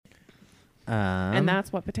And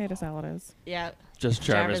that's what potato salad is. Yeah. Just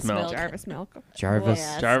Jarvis milk. Jarvis milk.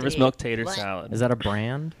 Jarvis milk tater salad. Is that a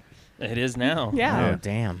brand? It is now. Yeah. Oh,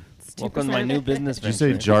 damn. Welcome to my new business Did you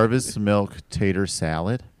venture. say Jarvis milk tater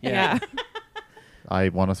salad? Yeah. I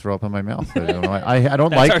want to throw up in my mouth. I don't, know. I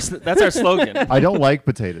don't like. That's our slogan. I don't like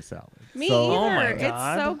potato salad. Me so, either. Oh my It's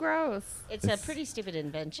God. so gross. It's a pretty stupid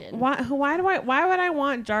invention. Why would I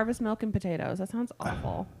want Jarvis milk and potatoes? That sounds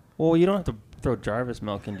awful. Well, you don't have to throw Jarvis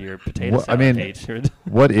milk into your potato What- I salad. mean- Tater.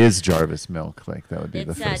 What is Jarvis milk? Like that would be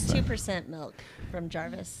It's the first thing. 2% milk from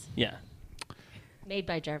Jarvis. Yeah. Made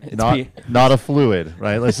by Jarvis. Not a fluid,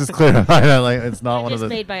 right? Let's just clarify that. Like it's not one of Just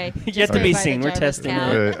the. made by. You have to made be by the seen. We're Jarvis testing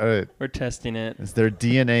cow. it. All right. We're testing it. Is there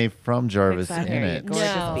DNA from Jarvis Exactly. in You it?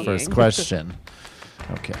 gorgeous No. First being. question.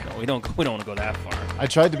 Okay. No, we don't want to go that far. I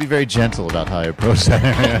tried to be very gentle about how I approach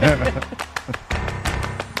that.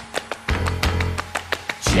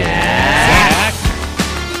 Zack.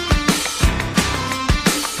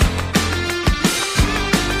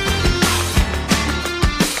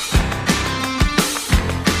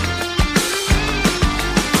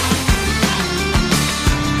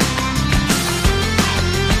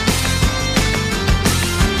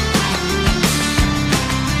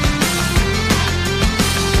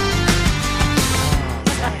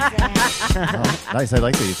 Oh, nice. I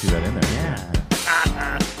like that you threw that in there.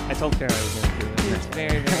 Yeah. I told Kara I was going to do He it. was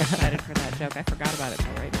very, very excited for that joke. I forgot about it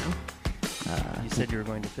till right now. You said you were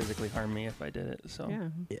going to physically harm me if I did it. So Yeah.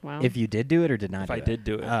 Wow. If you did do it or did not if do I it? did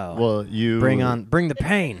do it. Oh. Well, you bring the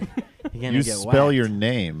pain. You're gonna You get spell whacked. your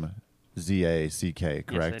name Zack,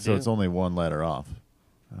 correct? I So do. it's only one letter off.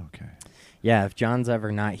 Okay. Yeah, if John's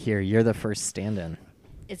ever not here, you're the first stand-in.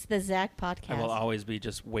 It's the Zack podcast. I will always be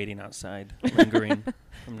just waiting outside, lingering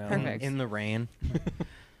from now on. Perfect. In the rain.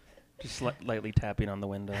 Just lightly tapping on the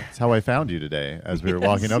window. That's how I found you today as we were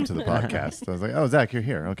walking up to the podcast. I was like, oh, Zach, you're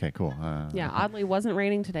here. Okay, cool. yeah, oddly wasn't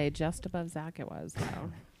raining today. Just above Zack it was. So.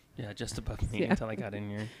 Yeah, just above me Yeah. until I got in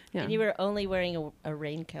here. Yeah. And you were only wearing a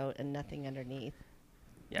raincoat and nothing underneath.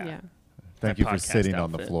 Yeah. Thank My you for podcast sitting on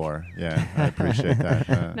the outfit. floor. Yeah, I appreciate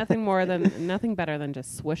that. Nothing better than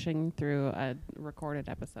just swishing through a recorded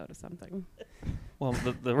episode of something. Well,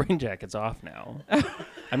 the rain jacket's off now.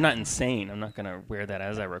 I'm not insane. I'm not going to wear that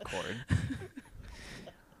as I record.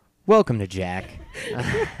 Welcome to Jack.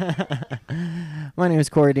 My name is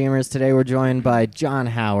Corey Deemers. Today we're joined by John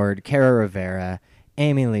Howard, Kara Rivera,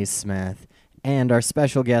 Amy Lee Smith, and our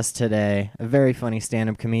special guest today, a very funny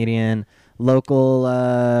stand-up comedian, local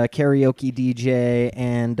karaoke DJ,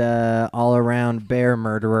 and all-around bear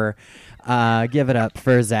murderer. Give it up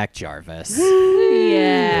for Zach Jarvis.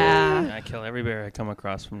 Yeah. I kill every bear I come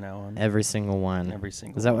across from now on. Every single one. Every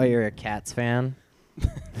single Is that why one. you're a Cats fan?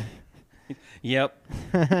 Yep.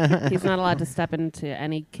 He's not allowed to step into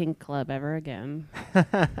any kink club ever again.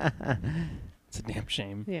 It's a damn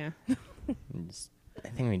shame. Yeah. I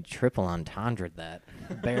think we triple entendred that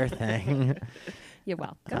bear thing. You're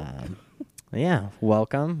welcome. Yeah,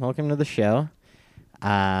 welcome to the show.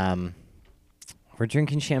 We're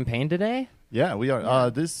drinking champagne today. Yeah, we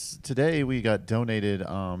are. Today we got donated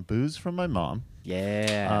booze from my mom.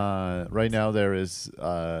 Yeah. Right now there is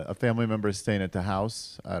a family member staying at her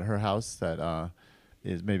house that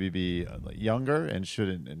is maybe younger and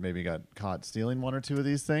shouldn't, and maybe got caught stealing one or two of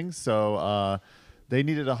these things. So they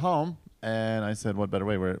needed a home, and I said, what better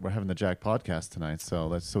way? We're having the Jack podcast tonight,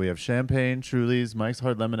 so we have champagne, Truly's, Mike's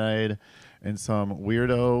Hard Lemonade, and some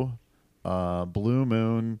weirdo Blue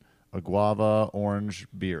Moon, a guava orange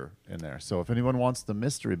beer in there. So if anyone wants the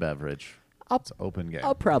mystery beverage, it's open game.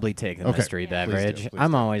 I'll probably take the Okay. mystery Yeah. Please beverage. do, please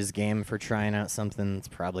I'm do. always game for trying out something that's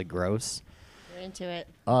probably gross. We're into it.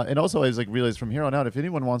 And also, I was realized from here on out, if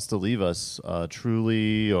anyone wants to leave us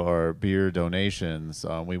Truly or beer donations,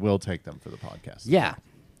 we will take them for the podcast.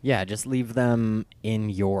 Yeah, just leave them in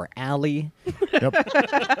your alley.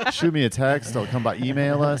 Yep. Shoot me a text. I'll come by.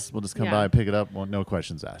 Email us. We'll just come Yeah. by, pick it up. Well, no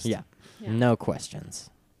questions asked. Yeah. Yeah. No questions.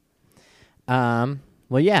 Well,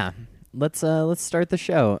 yeah. Let's start the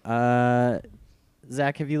show.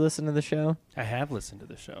 Zach, have you listened to the show? I have listened to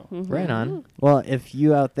the show. Right on. Well, if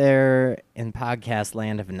you out there in podcast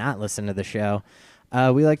land have not listened to the show,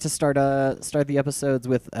 we like to start the episodes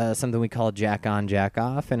with something we call Jack On, Jack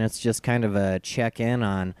Off, and it's just kind of a check-in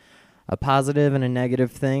on a positive and a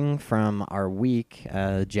negative thing from our week.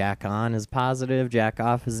 Jack On is positive, Jack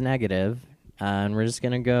Off is negative, and we're just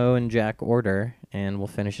going to go in Jack order, and we'll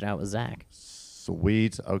finish it out with Zach.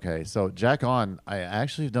 Sweet. Okay. So, Jack On, I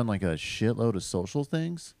actually have done a shitload of social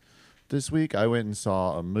things this week. I went and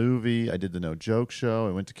saw a movie. I did the No Joke show.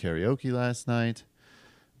 I went to karaoke last night.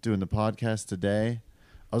 Doing the podcast today.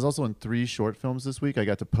 I was also in 3 short films this week. I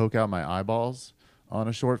got to poke out my eyeballs on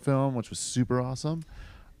a short film, which was super awesome.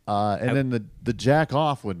 And then the jack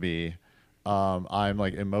off would be, I'm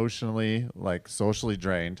like emotionally, like socially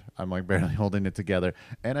drained. I'm like barely holding it together.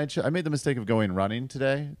 And I made the mistake of going running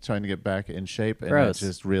today, trying to get back in shape. And Gross. that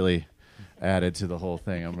just really added to the whole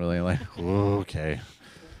thing. I'm really like, okay.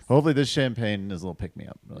 Hopefully this champagne is a little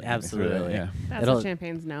pick-me-up. Really get me through that, Absolutely. Yeah. That's It'll- what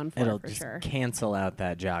champagne's known It'll for just sure. cancel out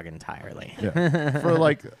that jog entirely. Yeah. For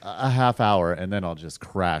like a half hour, and then I'll just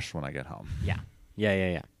crash when I get home.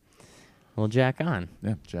 Yeah. Well, jack on.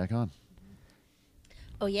 Yeah, jack on.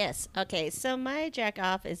 Oh, yes. Okay, so my jack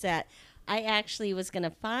off is that I actually was going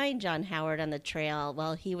to find John Howard on the trail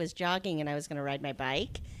while he was jogging, and I was going to ride my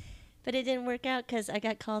bike. But it didn't work out because I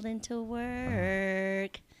got called into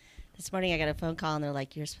work. This morning I got a phone call, and they're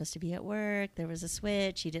like, you're supposed to be at work. There was a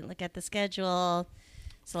switch. You didn't look at the schedule.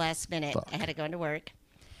 It's the last minute. Fuck. I had to go into work.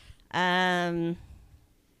 That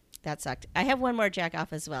sucked. I have one more jack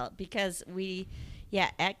off as well because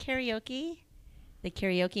at karaoke, the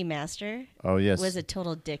karaoke master Oh, yes. was a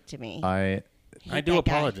total dick to me. I I do that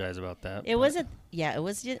guy. apologize about that. It wasn't. Yeah, it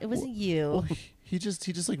was. It wasn't you. Well, he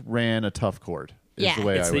just like ran a tough chord. Is Yeah. the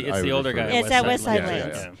way It's I the- would, it's I the would older refer guy to at It's it. at West Side Yeah, yeah,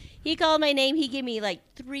 Lanes. yeah. He called my name. He gave me like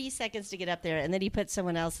 3 seconds to get up there, and then he put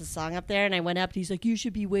someone else's song up there, and I went up. And he's like, "You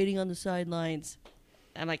should be waiting on the sidelines."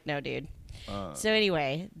 I'm like, "No, dude." So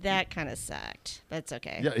anyway, that kind of sucked, but it's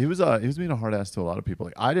okay. Yeah, he was being a hard ass to a lot of people.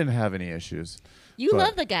 Like, I didn't have any issues. You but-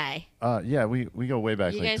 love the guy. Yeah, we go way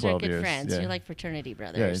back, You like guys 12 are good years. friends. Yeah. You're like fraternity Yeah,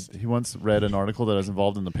 brothers. he once read an article that I was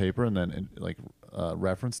involved in the paper, and then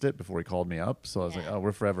referenced it before he called me up. So I was like, Yeah. "Oh,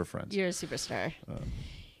 we're forever friends." You're a superstar.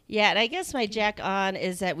 Yeah, and I guess my jack on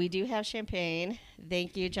is that we do have champagne.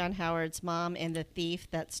 Thank you, John Howard's mom and the thief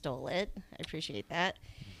that stole it. I appreciate that.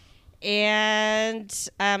 And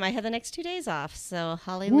I have the next 2 days off, so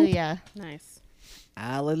hallelujah. Nice.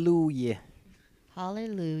 Hallelujah.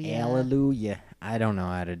 Hallelujah. Hallelujah. I don't know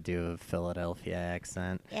how to do a Philadelphia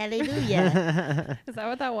accent. Hallelujah. Is that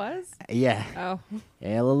what that was? Yeah. Oh,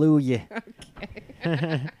 Hallelujah.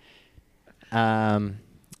 okay.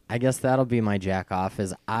 I guess that'll be my jack off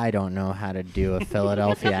is I don't know how to do a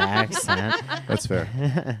Philadelphia accent. That's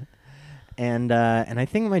fair. And I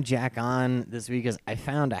think my jack on this week is I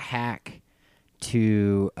found a hack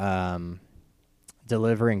to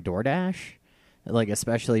delivering DoorDash. Like,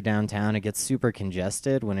 especially downtown, it gets super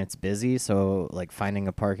congested when it's busy. So, like, finding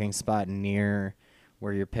a parking spot near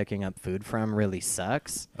where you're picking up food from really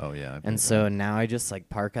sucks. Oh yeah. And so now I just, like,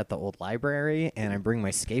 park at the old library, and I bring my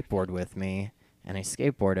skateboard with me, and I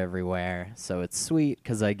skateboard everywhere. So it's sweet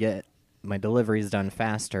because I get my deliveries done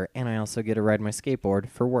faster, and I also get to ride my skateboard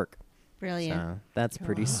for work. Brilliant. So that's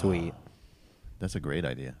pretty sweet. that's a great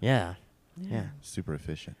idea. Yeah. Super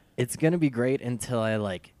efficient. It's going to be great until I,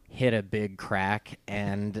 like, hit a big crack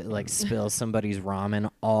and, like, spill somebody's ramen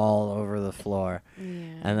all over the floor. Yeah.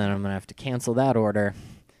 And then I'm going to have to cancel that order.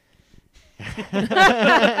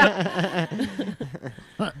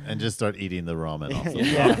 And just start eating the ramen off the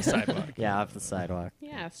Yeah. Off the sidewalk. Yeah, off the sidewalk.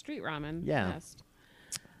 Yeah, street ramen. Yeah. Best.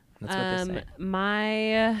 That's what they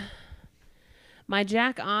say. My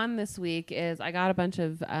jack on this week is I got a bunch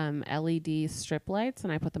of LED strip lights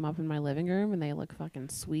and I put them up in my living room and they look fucking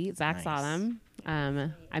sweet. Zach saw Nice. them.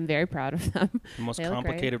 I'm very proud of them. The most They look great.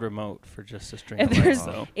 complicated remote for just a string And of there's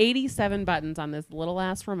lights, though. 87 buttons on this little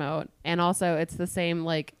ass remote, and also it's the same,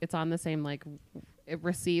 like, it's on the same, like, it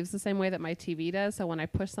receives the same way that my TV does. So when I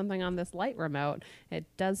push something on this light remote, it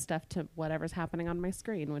does stuff to whatever's happening on my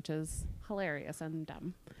screen, which is hilarious and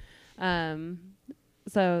dumb.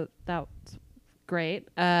 So that's great.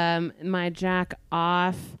 My jack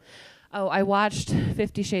off. Oh, I watched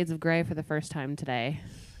 50 Shades of Grey for the first time today.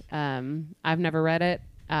 I've never read it.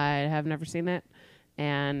 I have never seen it.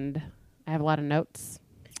 And I have a lot of notes.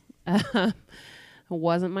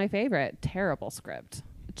 Wasn't my favorite. Terrible script.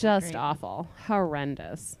 Just Great. awful.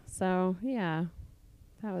 Horrendous. So, yeah.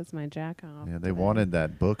 That was my jack off. Yeah, they today. wanted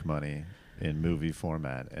that book money in movie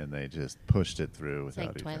format, and they just pushed it through It's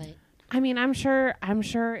without like even. Twilight. I mean, I'm sure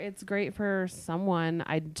it's great for someone.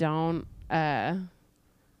 I don't not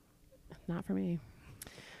for me.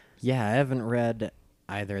 Yeah, I haven't read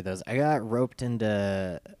either of those. I got roped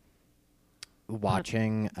into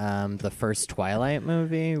watching the first Twilight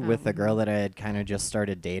movie with a girl that I had kind of just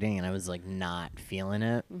started dating, and I was like not feeling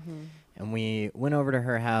it. And we went over to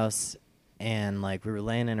her house, and like we were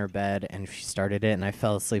laying in her bed, and she started it, and I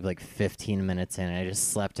fell asleep like 15 minutes in. I just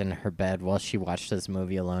slept in her bed while she watched this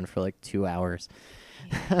movie alone for like 2 hours.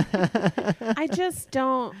 I just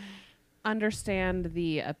don't understand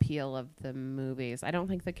the appeal of the movies. I don't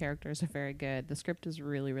think the characters are very good. The script is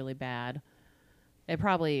really, really bad. It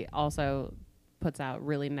probably also puts out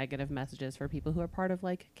really negative messages for people who are part of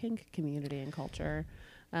like kink community and culture.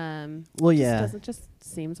 Well, yeah. It just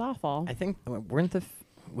seems awful. I think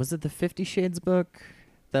was it the 50 Shades book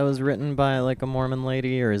that was written by like a Mormon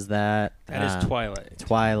lady, or is that That is Twilight.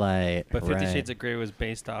 Twilight. But 50 right. Shades of Grey was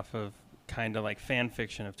based off of kind of like fan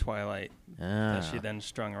fiction of Twilight that she then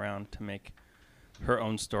strung around to make her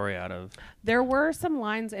own story out of. There were some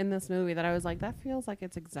lines in this movie that I was like, that feels like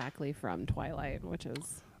it's exactly from Twilight, which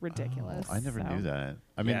is ridiculous. I never So. knew that.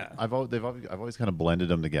 I mean, Yeah. I've always kind of blended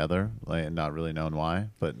them together, like, and not really known why.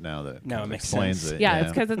 But now that Now kind it of makes explains sense. it. Yeah,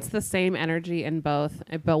 it's because it's the same energy in both,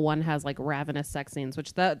 but one has like ravenous sex scenes,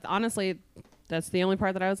 which honestly, that's the only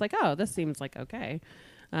part that I was like, oh, this seems like okay,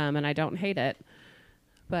 and I don't hate it.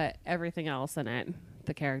 But everything else in it,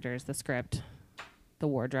 the characters, the script, the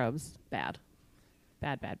wardrobes, bad.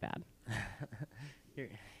 Bad. You're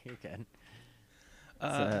good.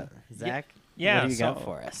 Uh, Zach, yeah, what do you got so-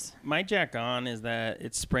 for us? My jack on is that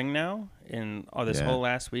it's spring now, and this Yeah. whole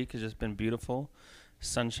last week has just been beautiful.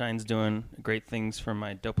 Sunshine's doing great things for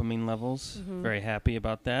my dopamine levels. Very happy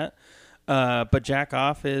about that. But jack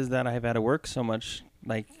off is that I've had to work so much.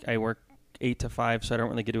 Like I work 8 to 5, so I don't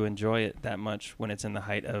really get to enjoy it that much when it's in the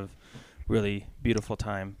height of really beautiful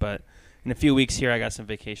time. But in a few weeks here, I got some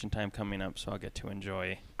vacation time coming up, so I'll get to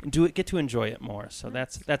enjoy it more. So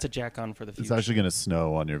that's a jack on for the future. It's actually going to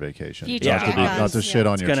snow on your vacation. Future Yeah. jack-ons, Not to yeah. shit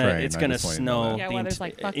on It's your gonna train. it's I gonna just want you to know snow that. Yeah, the weather's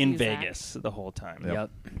like, fuck in you, Zach. Vegas the whole time. Yep.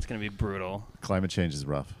 It's gonna be brutal. Climate change is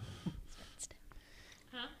rough.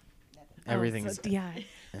 Everything's yeah.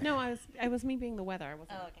 No, I was me being the weather. I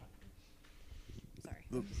wasn't. Oh, okay.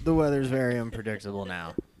 Sorry. the weather's very unpredictable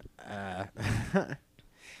now.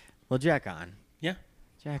 Well, jack on. Yeah.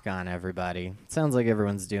 Jack on, everybody. Sounds like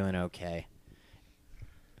everyone's doing okay.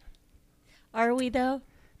 Are we though?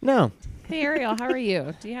 No. Hey Ariel, how are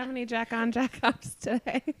you? Do you have any jack on, jack offs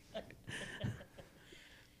today?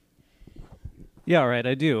 Yeah, all right,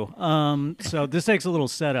 I do. So this takes a little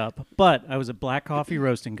setup, but I was at Black Coffee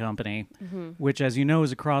Roasting Company, which, as you know,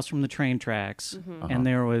 is across from the train tracks. And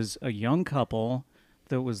there was a young couple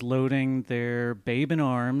that was loading their babe in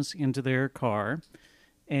arms into their car,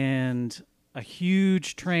 and a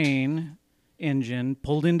huge train engine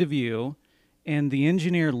pulled into view, and the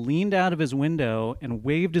engineer leaned out of his window and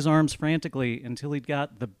waved his arms frantically until he'd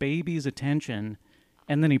got the baby's attention,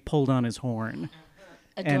 and then he pulled on his horn.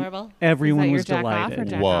 Adorable. And everyone Is was that your jack delighted. off or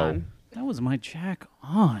jack Whoa. on? That was my jack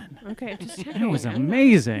on. Okay, just It was checking.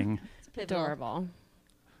 amazing. It's pivotal. Adorable.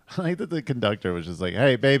 I like that the conductor was just like,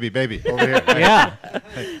 "Hey, baby, over here." Yeah.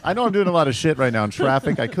 I know I'm doing a lot of shit right now in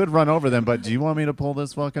traffic. I could run over them, but do you want me to pull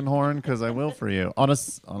this fucking horn? Because I will for you on a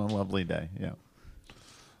lovely day. Yeah.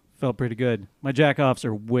 Felt pretty good. My jack offs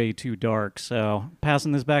are way too dark, so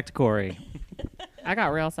passing this back to Corey. I got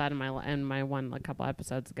real sad in my one a couple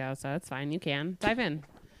episodes ago, so it's fine. You can dive in,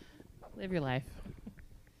 live your life.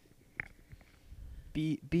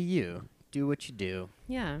 Be you. Do what you do.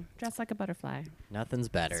 Yeah, dress like a butterfly, Nothing's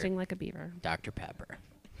better. sting like a beaver. Dr. Pepper.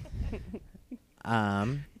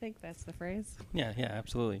 I think that's the phrase. Yeah,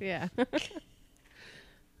 absolutely. Yeah.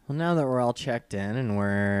 Well, now that we're all checked in and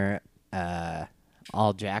we're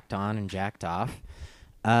all jacked on and jacked off,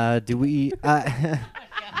 do we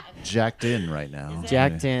Jacked in right now.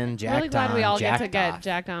 jacked in, jacked really glad on, we all get jacked to get off.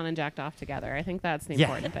 jacked on and jacked off together. I think that's the Yeah.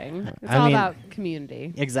 important thing. It's I all mean- about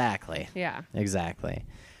community. Exactly. Yeah. Exactly.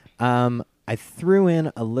 I threw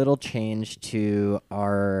in a little change to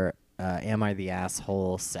our Am I the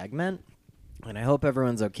Asshole segment, and I hope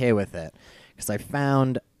everyone's okay with it, because I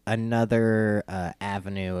found another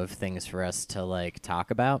avenue of things for us to like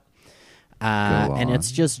talk about. And it's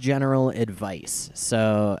on. just general advice.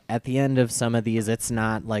 So at the end of some of these, it's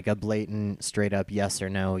not like a blatant, straight up yes or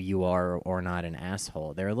no, you are or not an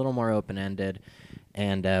asshole. They're a little more open ended,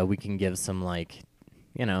 and we can give some like,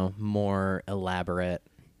 more elaborate,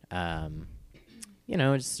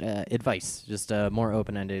 just advice, just more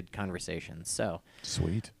open ended conversations. So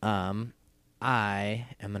Sweet. I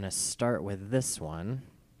am going to start with this one,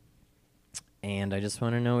 and I just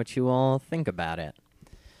want to know what you all think about it.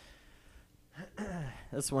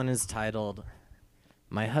 This one is titled,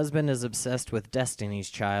 "My husband is obsessed with Destiny's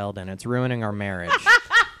Child and it's ruining our marriage."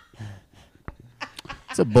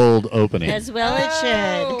 It's a bold opening. As well it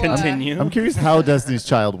should. Continue. I'm curious how Destiny's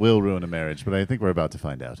Child will ruin a marriage, but I think we're about to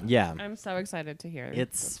find out. Yeah. I'm so excited to hear It's-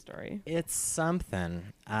 this story. It's something.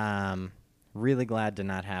 Really glad to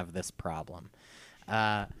not have this problem.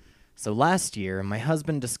 So last year, my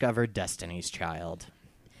husband discovered Destiny's Child.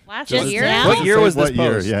 Last Just year? now? What year was this What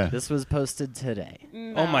year? post? Yeah. This was posted today.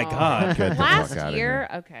 Oh my God. Get the Last fuck outta year?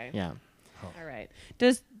 here. Okay. Yeah. All right.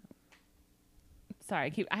 Does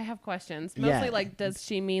Sorry, I have questions. Yeah. Mostly, like, does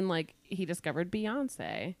she mean, like, he discovered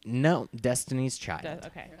Beyonce? No, Destiny's Child.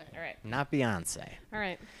 Okay. All right. Not Beyonce. All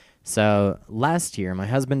right. So last year, my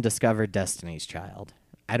husband discovered Destiny's Child.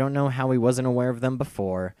 I don't know how he wasn't aware of them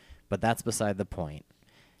before, but that's beside the point.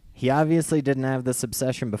 He obviously didn't have this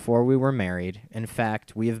obsession before we were married. In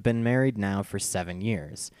fact, we have been married now for 7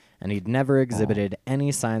 years, and he'd never exhibited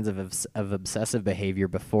any signs of obsessive behavior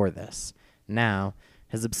before this. Now,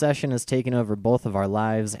 his obsession has taken over both of our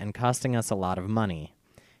lives and costing us a lot of money.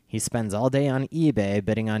 He spends all day on eBay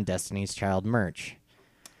bidding on Destiny's Child merch.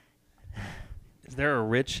 Is there a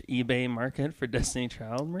rich eBay market for Destiny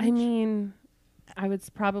Child merch? I mean, I would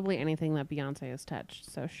probably anything that Beyonce has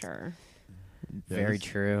touched, so sure. Very Yes.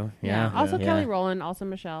 true. Yeah. Also Yeah. Kelly Rowland, also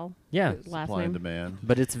Michelle. Yeah. Last Supply and name. demand.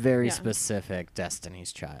 But it's very Yeah. specific,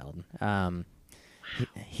 Destiny's Child.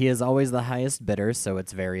 He is always the highest bidder, so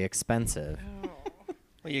it's very expensive.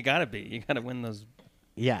 Well, you gotta be. You gotta win those.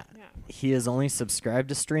 Yeah. Yeah. He is only subscribed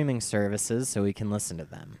to streaming services so he can listen to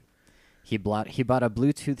them. He bought a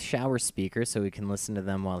Bluetooth shower speaker so he can listen to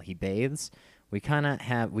them while he bathes. We cannot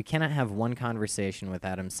have one conversation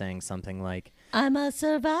without him saying something like, I'm a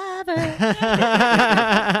survivor.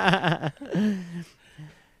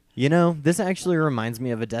 you know, this actually reminds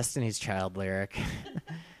me of a Destiny's Child lyric.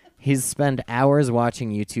 He's spent hours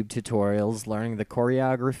watching YouTube tutorials, learning the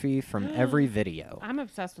choreography from every video. I'm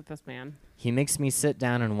obsessed with this man. He makes me sit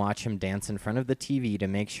down and watch him dance in front of the TV to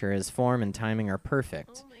make sure his form and timing are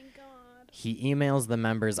perfect. Oh my god. He emails the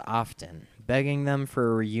members often, begging them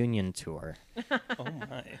for a reunion tour. Oh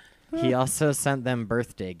my. He also sent them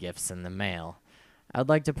birthday gifts in the mail. I'd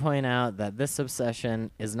like to point out that this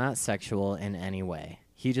obsession is not sexual in any way.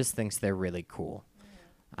 He just thinks they're really cool.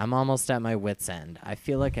 I'm almost at my wit's end. I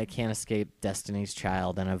feel like I can't escape Destiny's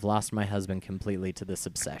Child, and I've lost my husband completely to this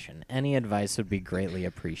obsession. Any advice would be greatly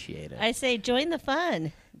appreciated. I say join the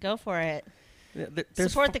fun. Go for it.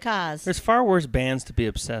 There's Support the cause. There's far worse bands to be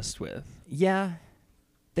obsessed with. Yeah,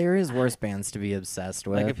 there is worse bands to be obsessed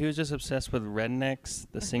with. Like if he was just obsessed with Rednecks,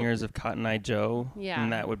 the singers of Cotton Eye Joe, Yeah.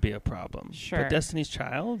 then that would be a problem. Sure. But Destiny's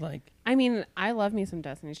Child, like, I mean, I love me some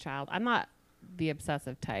Destiny's Child. I'm not the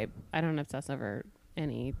obsessive type. I don't obsess over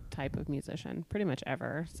any type of musician, pretty much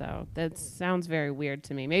ever. So that sounds very weird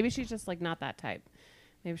to me. Maybe she's just like not that type.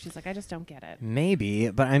 Maybe she's like, I just don't get it. Maybe,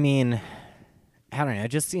 but I mean, I don't know. It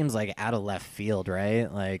just seems like out of left field, right?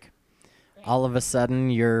 Like, all of a sudden,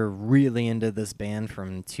 you're really into this band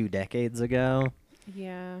from 2 decades ago,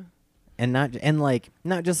 Yeah. and not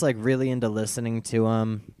just like really into listening to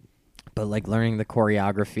them, but like learning the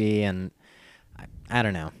choreography, and I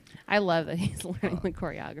don't know. I love that he's learning the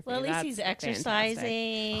choreography. Well, at least That's he's fantastic.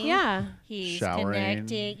 exercising. Yeah. He's Showering.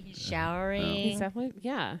 connecting. He's showering. He's definitely,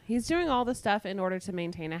 yeah. He's doing all the stuff in order to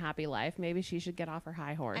maintain a happy life. Maybe she should get off her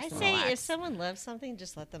high horse. I and say relax. if someone loves something,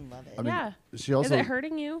 just let them love it. I mean, yeah. she also Is it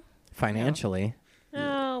hurting you? Financially,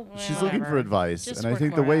 Oh, she's looking for whatever. advice, Just and I work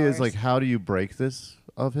think the more way is hours. like, how do you break this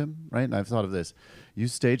of him, right? And I've thought of this: you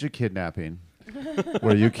stage a kidnapping,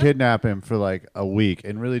 where you kidnap him for like a week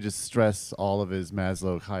and really just stress all of his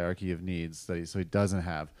Maslow hierarchy of needs that he doesn't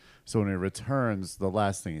have. So when he returns, the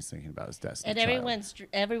last thing he's thinking about is Destiny. And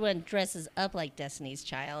everyone dresses up like Destiny's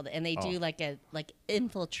Child, and they do like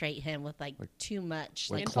infiltrate him with like too much,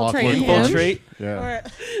 like like Infiltrate clockwork him? orange. Infiltrate? Yeah,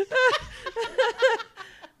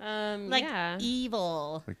 like yeah.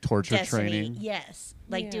 evil like torture Destiny. training. Yes,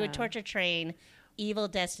 like do a Yeah. torture train, evil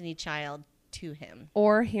Destiny Child to him.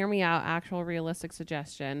 Or hear me out, actual realistic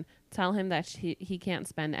suggestion. Tell him that he can't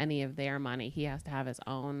spend any of their money. He has to have his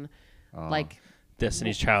own, like,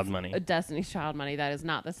 Destiny's Child money. a Destiny's Child money. That is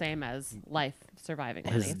not the same as life surviving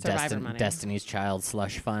money. his Survivor money. Destiny's Child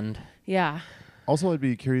slush fund. Yeah. Also, I'd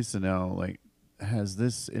be curious to know, like, has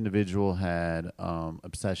this individual had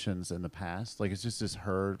obsessions in the past? Like, it's just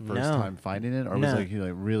her first No. time finding it, or No. was like he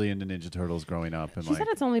like really into Ninja Turtles growing up? And She said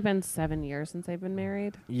it's only been 7 years since they've been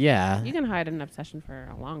married. Yeah, You can hide an obsession for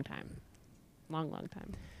a long time. Long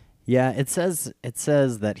time. yeah. It says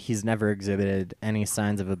that he's never exhibited any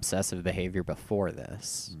signs of obsessive behavior before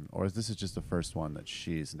this. or is this just the first one that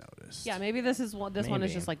she's noticed? Yeah, maybe this one is Maybe.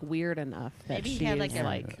 just like weird enough that Maybe she he had is like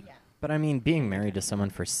like, yeah. But I mean, being married to someone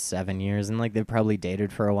for 7 years and like they probably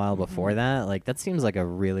dated for a while before that, like that seems like a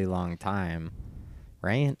really long time,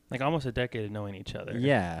 right? Like almost a decade of knowing each other.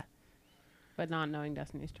 Yeah, but not knowing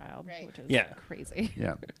Destiny's Child, Right. which is Yeah. crazy.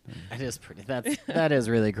 Yeah. it is pretty. That is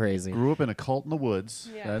really crazy. Grew up in a cult in the woods.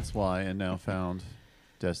 Yeah. That's why, and now found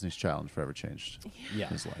Destiny's Child and forever changed Yeah.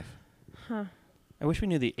 his life. I wish we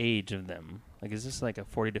knew the age of them. Like, is this like a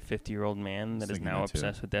 40 to 50-year-old man that is Thinking now that too.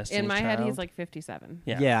 obsessed with Destiny's In my head, Child? he's like 57.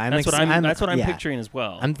 Yeah, Yeah, that's what I'm. That's what I'm yeah. picturing as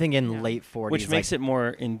well. I'm thinking Yeah. late 40s. which makes it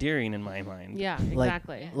more endearing in my mind. Yeah, like,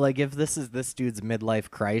 exactly. Like if this is this dude's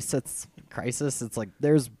midlife crisis, it's like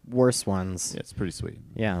there's worse ones. Yeah, it's pretty sweet.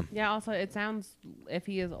 Yeah. Yeah, also, it sounds, if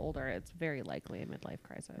he is older, it's very likely a midlife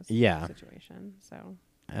crisis Yeah. situation. So,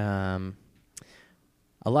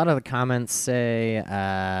 A lot of the comments say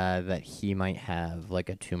that he might have like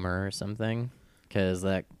a tumor or something, because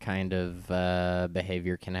that kind of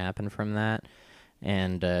behavior can happen from that,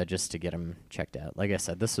 and just to get him checked out. Like I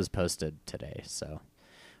said, this was posted today, so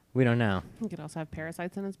we don't know. he could also have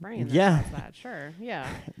parasites in his brain. that Yeah. cause that. Sure. Yeah.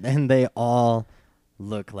 And they all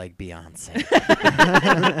look like Beyonce.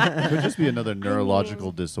 Could just be another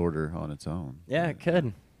neurological disorder on its own. Yeah, it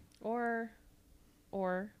could. Or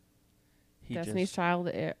He Destiny's just- Child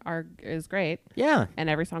is great, Yeah. and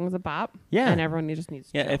every song is a bop. Yeah. And everyone just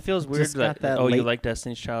needs to Yeah, chill. it feels weird Just got that, that oh, you late- like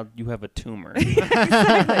Destiny's Child, you have a tumor.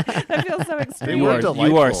 That feels so They extreme. were you are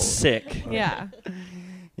delightful. sick. Yeah.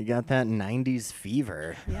 You got that 90s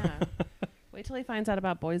fever. Yeah. Wait till he finds out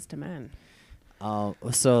about Boys to Men.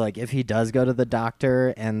 So like if he does go to the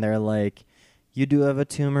doctor and they're like, you do have a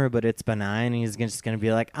tumor, but it's benign, he's just going to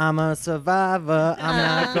be like, I'm a survivor. I'm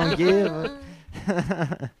not going to give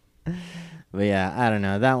up. But yeah, I don't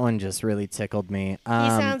know. That one just really tickled me. He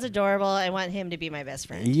sounds adorable. I want him to be my best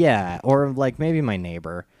friend. Yeah, or like maybe my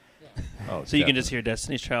neighbor. Oh, So you can definitely. just hear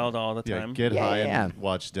Destiny's Child all the Yeah, time. get Yeah, high yeah. and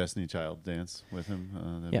watch Destiny Child dance with him.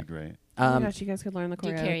 That'd Yeah. be great. Oh my gosh, you guys could learn the Do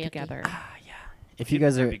choreo karaoke. together. If you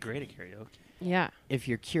guys That'd are be great at karaoke. Yeah. if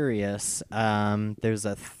you're curious, there's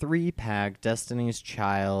a 3-pack Destiny's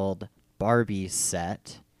Child Barbie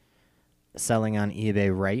set selling on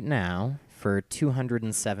eBay right now for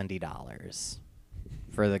 $270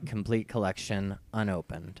 for the complete collection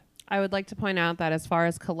unopened. I would like to point out that as far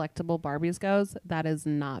as collectible Barbies goes, that is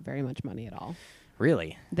not very much money at all.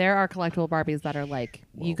 Really? There are collectible Barbies that are like,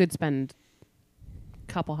 Whoa. you could spend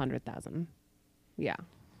a couple $100,000. Yeah. So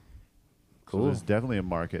Cool. there's definitely a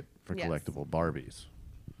market for Yes. collectible Barbies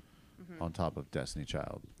on top of Destiny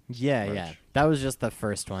Child. Yeah, merch. yeah. That was just the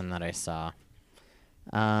first one that I saw.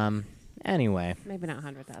 Anyway, Maybe not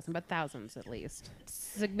 100,000, but thousands at least.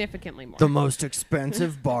 Significantly more. the most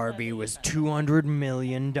expensive Barbie was $200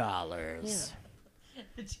 million.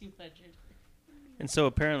 And so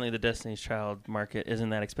apparently the Destiny's Child market isn't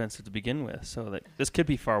that expensive to begin with. So that this could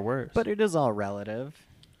be far worse. But it is all relative,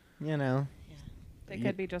 you know. They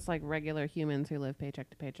could be just like regular humans who live paycheck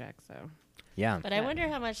to paycheck. So Yeah. But I wonder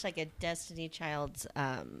how much like a Destiny Child's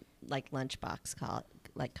like lunchbox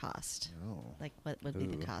cost. Oh. Like what would be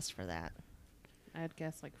the Ooh. cost for that? I'd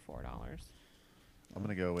guess like $4. I'm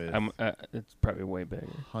gonna go with it's probably way bigger.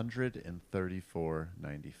 $134.95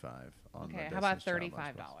 on Okay, the how about Destiny's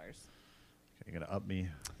Child $35? lunchbox. Okay, you're gonna up me.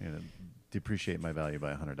 You're gonna depreciate my value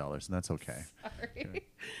by $100, and that's okay. Sorry.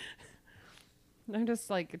 I'm just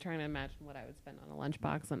like trying to imagine what I would spend on a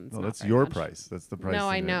lunchbox, and it's Well, not that's very your much. price. That's the price. No,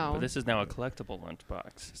 I that- know. But this is now a collectible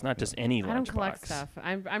lunchbox. It's not just any lunchbox. I don't collect stuff.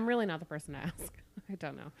 I'm really not the person to ask. I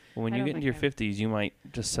don't know. Well, when I you don't get into think your I am. 50s, you might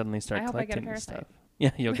just suddenly start I hope I get a collecting this parasite. stuff.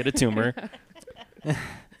 Yeah, you'll get a tumor.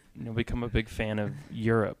 You'll become a big fan of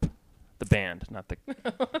Europe, the band, not the. Well,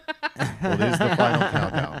 it is the final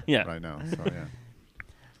countdown Yeah. right now. So yeah.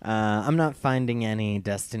 I'm not finding any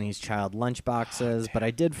Destiny's Child lunchboxes, but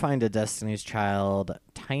I did find a Destiny's Child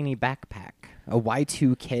tiny backpack, a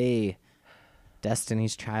Y2K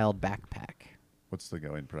Destiny's Child backpack. What's the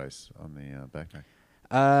going price on the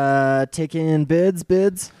backpack? Taking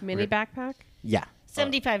bids. Mini Okay. backpack. Yeah.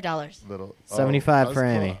 $75. Little 75 I was for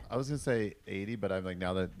Amy. I was gonna say 80, but I'm like,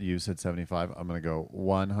 now that you said 75, I'm gonna go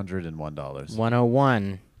 $101.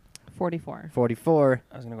 101, 44. 44,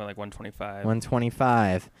 I was gonna go like 125.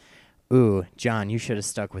 125. Ooh, John, you should have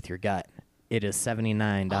stuck with your gut. It is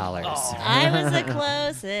 $79. I was the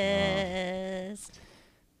closest.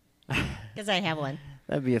 Because I have one.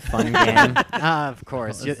 That'd be a fun game. Of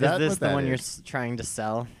course. Is Is that this what the that one you're is? trying to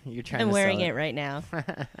sell? You're trying I'm to wearing sell it right now.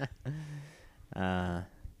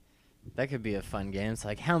 That could be a fun game. It's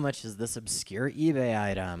like, how much is this obscure eBay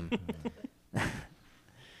item?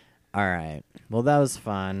 All right. Well, that was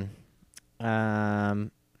fun.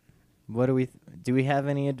 What do we have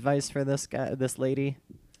any advice for this lady?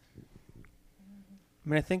 I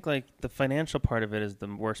mean, I think like the financial part of it is the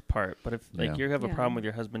worst part. But if like Yeah. you have a Yeah. problem with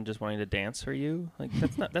your husband just wanting to dance for you, like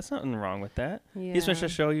that's nothing wrong with that. Yeah. He's supposed to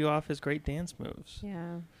show you off his great dance moves.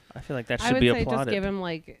 Yeah. I feel like that I should would be say applauded. just give him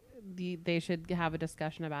like they should have a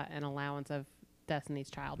discussion about an allowance of Destiny's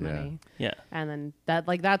Child Yeah. money, yeah, and then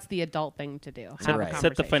that's the adult thing to do. So Have a right. set the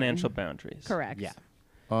conversation. financial boundaries. Correct. Yeah.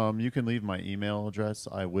 You can leave my email address.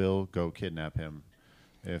 I will go kidnap him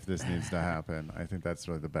if this needs to happen. I think that's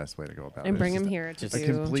really the best way to go about it. And bring It's him just here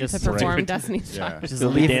to a complete to threat. perform Destiny's Yeah. Child. Just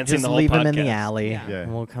He'll be leave, dancing just the whole leave him in the podcast. alley, Yeah. Yeah.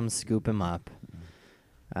 and we'll come scoop him up.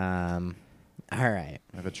 All right.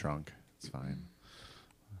 I have a trunk. It's fine.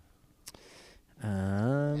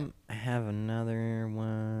 I have another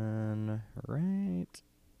one right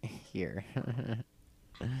here.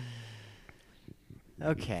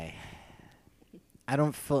 Okay. I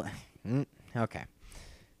don't feel. Okay.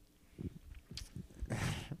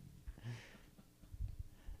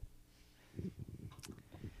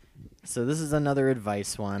 So this is another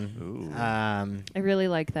advice one. Ooh. I really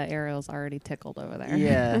like that Ariel's already tickled over there.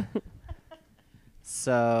 Yeah.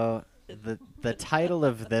 So the title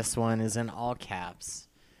of this one is in all caps,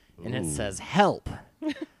 and it Ooh. says "Help."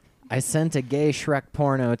 I sent a gay Shrek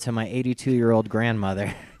porno to my 82-year-old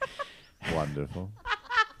grandmother. Wonderful.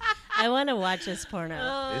 I want to watch this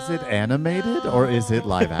porno. Is it animated or is it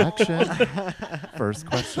live action? First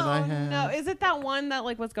question I have. No, is it that one that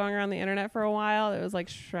like was going around the internet for a while? It was like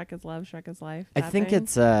Shrek is love, Shrek is life. I that think thing?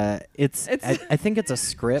 I think it's a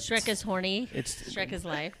script. Shrek is horny. It's Shrek is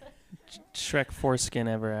life. Shrek foreskin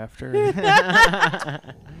ever after.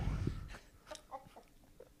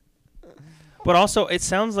 But also, it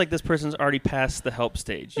sounds like this person's already past the help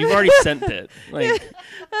stage. You've already sent it. Like,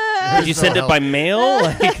 did you send it by mail?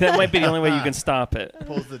 Like, that might be the only way you can stop it.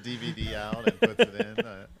 Pulls the DVD out and puts it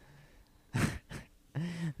in.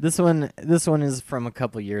 This one is from a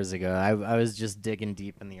couple years ago. I was just digging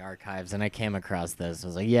deep in the archives and I came across this. I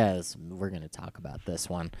was like, yes, we're going to talk about this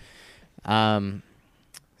one.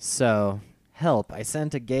 So, help. I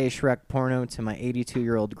sent a gay Shrek porno to my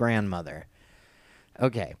 82-year-old grandmother.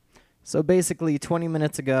 Okay. So basically, 20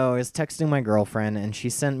 minutes ago, I was texting my girlfriend, and she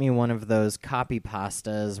sent me one of those copy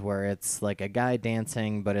pastas where it's like a guy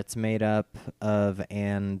dancing, but it's made up of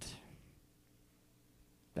and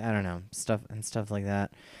I don't know, stuff like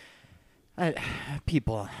that.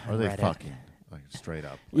 People Are they Reddit. fucking like straight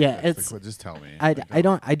up? Yeah, that's it's- like, just tell me. I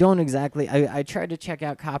Like, don't exactly. I tried to check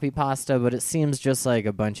out copy pasta, but it seems just like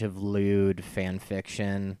a bunch of lewd fan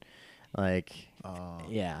fiction. Like,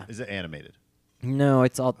 yeah. Is it animated? No,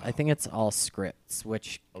 it's all. I think it's all scripts,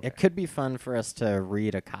 which Okay. it could be fun for us to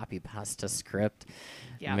read a copy pasta script.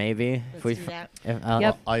 Yeah. Maybe Let's do that.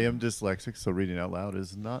 Yep. I am dyslexic, so reading out loud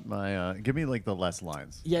is not my. Give me like the less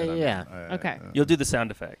lines. Yeah, and I'm yeah, in. Okay. You'll do the sound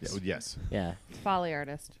effects. Yes. Yeah. Folly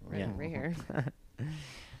artist right, Yeah. right here.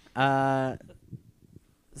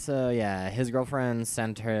 So yeah, his girlfriend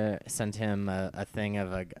sent him a thing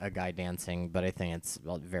of a guy dancing, but I think it's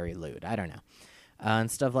very lewd. I don't know.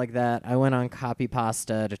 And stuff like that. I went on copy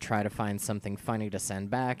pasta to try to find something funny to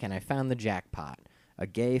send back, and I found the jackpot. A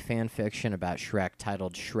gay fan fiction about Shrek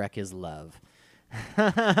titled Shrek is Love.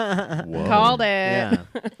 Whoa. Called it. Yeah.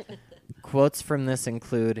 Quotes from this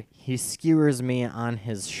include, he skewers me on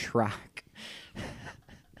his Shrek.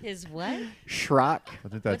 His what? Shrek. I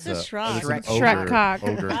think that's What's a shrek? that's an Shrek ogre- cock.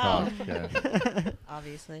 Ogre Oh. cock. Yeah.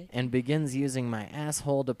 Obviously. And begins using my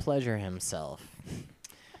asshole to pleasure himself.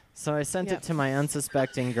 So I sent Yep. it to my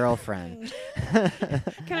unsuspecting girlfriend.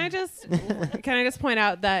 Can I just point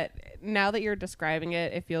out that now that you're describing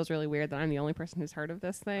it, it feels really weird that I'm the only person who's heard of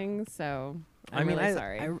this thing. So I'm really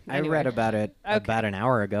sorry. I Anyway. read about it Okay. about an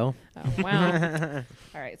hour ago. Oh, wow.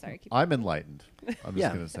 All right, sorry. Keep I'm enlightened. I'm just Yeah.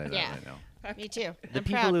 gonna say that Yeah. right now. Me too. The I'm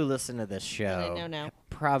people proud. who listen to this show know now.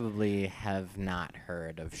 probably have not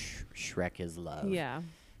heard of Shrek is Love. Yeah.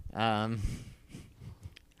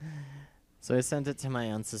 So I sent it to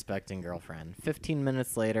my unsuspecting girlfriend. 15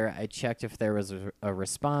 minutes later, I checked if there was a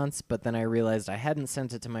response, but then I realized I hadn't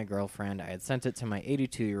sent it to my girlfriend. I had sent it to my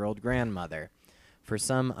 82-year-old grandmother. For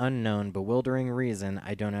some unknown, bewildering reason,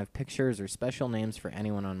 I don't have pictures or special names for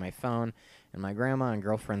anyone on my phone, and my grandma and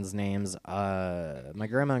girlfriend's names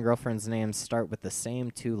start with the same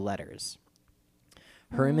two letters.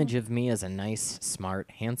 Her image of me as a nice,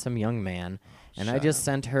 smart, handsome young man, and I Shut just up.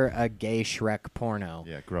 sent her a gay Shrek porno.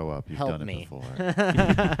 Yeah, grow up. You've Help done me. it before.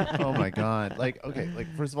 Oh my god. Like, okay,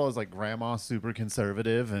 like first of all, it's like grandma super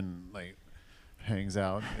conservative and like hangs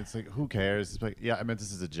out. It's like, who cares? It's like, yeah, I meant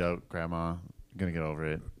this as a joke, grandma. I'm gonna get over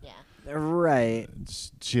it. Yeah. Right.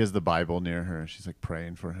 She has the Bible near her. She's like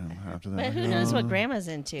praying for him after that. But Like, who knows what oh. grandma's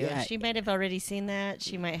into? Yeah. She might have already seen that.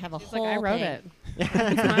 She might have a She's whole like, I wrote thing. it.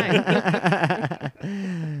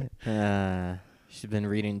 It's mine. She's been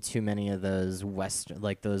reading too many of those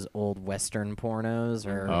those old Western pornos,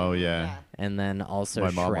 or Oh yeah. and then also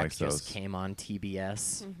My mom Shrek likes just those. came on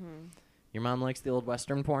TBS. Mm-hmm. Your mom likes the old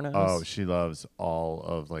Western pornos. Oh, she loves all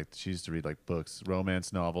of like she used to read like books,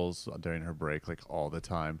 romance novels during her break, like all the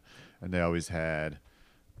time, and they always had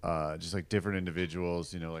just like different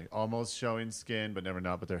individuals, like almost showing skin, but never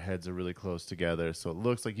not. But their heads are really close together, so it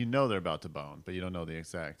looks like they're about to bone, but you don't know the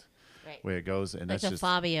exact way it goes. And like that's the just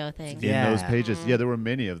Fabio thing. in those pages. Yeah, there were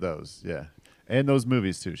many of those. Yeah, and those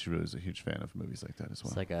movies too. She was a huge fan of movies like that as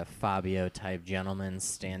well. It's like a Fabio type gentleman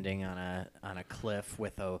standing on a cliff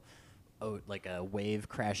with like a wave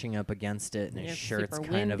crashing up against it, and his shirt's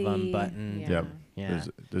kind of unbuttoned. Yep. Yeah.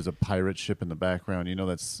 There's a pirate ship in the background.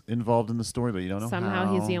 That's involved in the story, but you don't know Somehow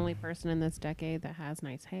how. he's the only person in this decade that has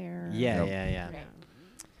nice hair. Yeah, Yep. yeah.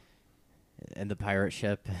 And the pirate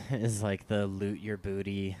ship is like the loot your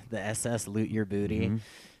booty, the SS loot your booty.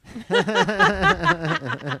 That's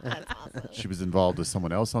awesome. She was involved with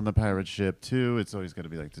someone else on the pirate ship too. It's always going to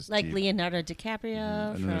be like this. Like deep. Leonardo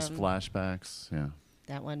DiCaprio And then there's from flashbacks. Yeah.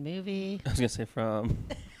 that one movie. I was gonna say from.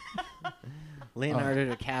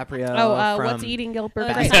 Leonardo DiCaprio. Oh, what's from eating Gilbert?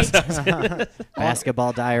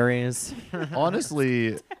 Basketball Diaries.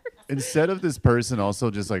 Honestly, instead of this person also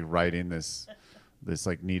just like writing this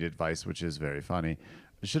like neat advice, which is very funny,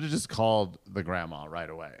 I should have just called the grandma right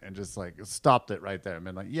away and just like stopped it right there and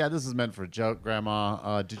been like, yeah, this is meant for a joke,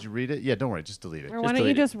 grandma. Did you read it? Yeah, don't worry, just delete it. Or why don't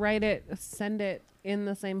you just write it, send it in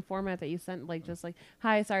the same format that you sent, like just like,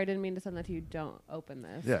 hi, sorry, didn't mean to send that to you. Don't open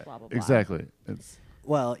this. Yeah, blah, blah, blah. exactly. It's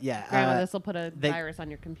Well, yeah. Grandma, this will put a they- virus on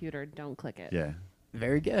your computer. Don't click it. yeah.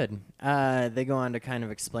 Very good. They go on to kind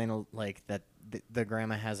of explain like that the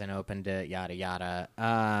grandma hasn't opened it, yada yada.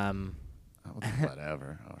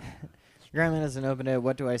 Whatever. All right. Grandma hasn't opened it.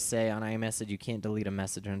 What do I say on iMessage? You can't delete a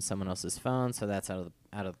message on someone else's phone, so that's out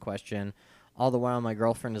of the question. All the while, my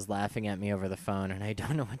girlfriend is laughing at me over the phone, and I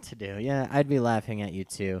don't know what to do. Yeah, I'd be laughing at you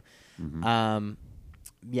too. Mm-hmm.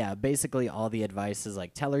 Yeah, basically all the advice is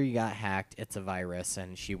like, tell her you got hacked. It's a virus,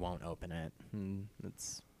 and she won't open it.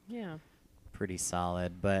 It's Yeah. pretty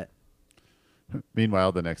solid, but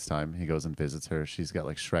Meanwhile, the next time he goes and visits her, she's got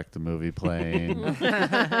like Shrek the movie playing.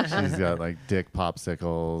 She's got like dick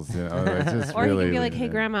popsicles. It's just Or really you can be like, hey,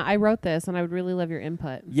 Grandma, I wrote this, and I would really love your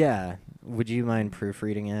input. yeah. Would you mind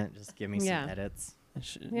proofreading it? Just give me some Yeah. edits.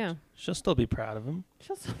 Yeah. She'll still be proud of him.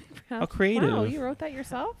 She'll still be proud. How creative. Wow, you wrote that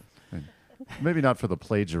yourself? Maybe not for the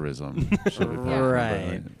plagiarism. She'll be proud of it,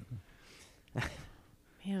 Right. but,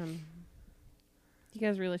 Man. You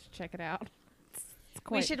guys really should check it out. It's We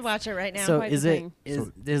quite- should watch it right now. So quite is the it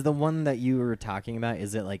thing. is the one that you were talking about?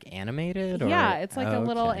 Is it like animated? Or? Yeah, it's like a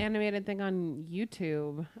little Okay. animated thing on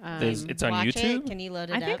YouTube. It's on Watch YouTube? It. Can you load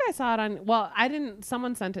it I up? think I saw it on. Well, I didn't.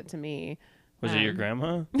 Someone sent it to me. Was it your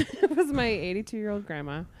grandma? It was my 82-year-old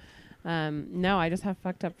grandma. No, I just have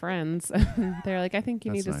fucked up friends. They're like, I think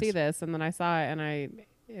you That's need to see nice. this, and then I saw it,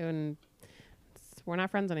 and we're not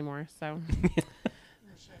friends anymore. So,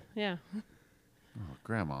 yeah, oh,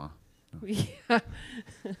 Grandma. yeah,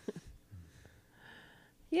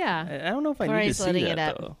 yeah. I don't know if I need to Corey's see loading that it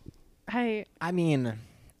up. though. I mean,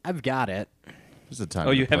 I've got it. There's a time.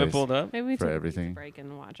 Oh, and you a have it place. pulled up? Maybe we For take a everything. pizza break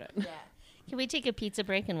and watch it. Yeah. Can we take a pizza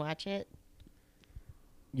break and watch it?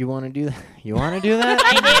 You want to do that? You want to do that?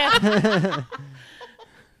 I do.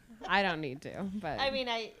 I don't need to, but I mean,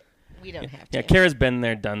 we don't have to. Yeah, Kara's been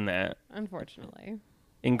there, done that, unfortunately,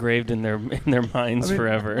 engraved in their minds I mean-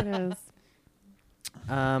 forever. it is.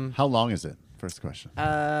 How long is it? First question.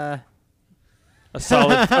 A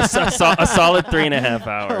solid 3.5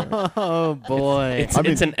 hours. Oh boy.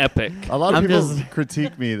 It's an epic. A lot of I'm people just-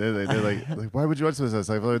 critique me. They're like, why would you watch this? It's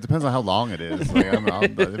like, well, it depends on how long it is. Like,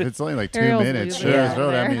 if it's only like 2 Ariel's minutes, losing sure, it throw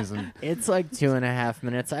it at there. me. Some, It's like 2.5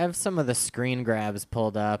 minutes. I have some of the screen grabs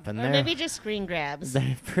pulled up, and Or they're maybe just screen grabs.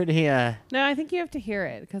 they're pretty. No, I think you have to hear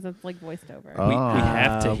it because it's like voiced over. Oh. We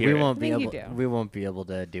have to hear we it. won't I be think able. you do. We won't be able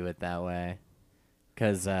to do it that way,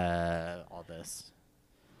 because all this.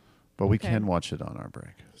 but we Okay. can watch it on our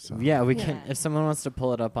break. So. Yeah, we can. Yeah. If someone wants to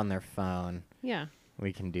pull it up on their phone, Yeah.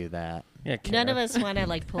 we can do that. Yeah, None of Kara. us want to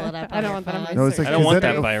like pull it up. I on don't our want that on my phone. No, it's like, I don't want then that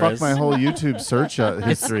it'll virus. fuck my whole YouTube search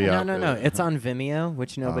history No, up. no. It's on Vimeo,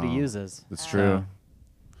 which nobody Oh. uses. That's So- true.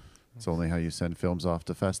 It's only how you send films off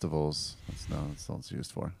to festivals. That's all it's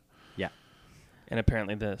used for. And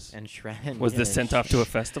apparently this. And Shrek. Was this sent off to a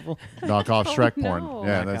festival? Knock off Oh, Shrek no. porn.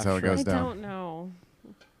 Yeah, Knock that's off how it Shrek. goes I down. don't know.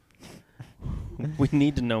 We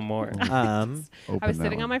need to know more. Oh, Um, Open I was that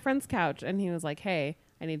sitting one. on my friend's couch, and he was like, "Hey,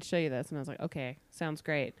 I need to show you this," and I was like, "Okay, sounds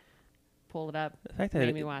great." Pull it up. The fact Made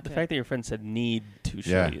that me watch it. your friend said need to show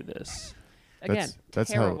Yeah. you this. Again,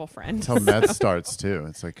 That's terrible how, friend. That's how meth starts too.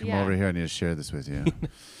 It's like, come Yeah. over here. I need to share this with you.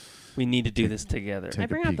 We need to do this together. Take I a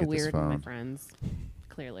bring out peek the at this weird in my phone. friends.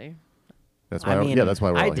 Clearly, That's why. I mean, yeah, that's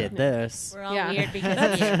why we're I all did here. this. We're all Yeah. weird because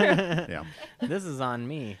of you. Yeah. This is on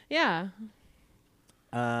me. yeah.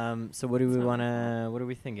 So what do we So- want to? What are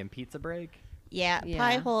we thinking? Pizza break? Yeah, Yeah.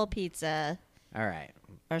 pie hole pizza. All right.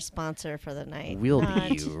 our sponsor for the night. We'll Not,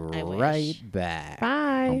 be I right wish. back.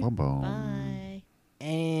 Bye. Boom, boom, boom. Bye.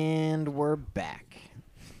 And we're back.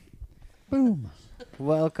 Boom.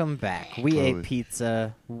 Welcome back. We Oh. ate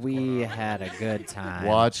pizza. We had a good time.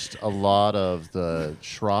 Watched a lot of the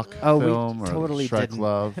Schrock Oh, we film or totally Shrek didn't.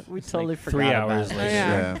 Love. We totally like forgot 3 about hours it. later.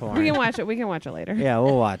 Yeah. Porn. We can watch it. We can watch it later. Yeah,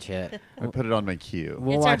 we'll watch it. I put it on my queue.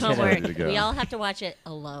 We'll It's our watch it. homework. Ready to go. We all have to watch it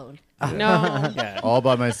alone. No. Yeah. All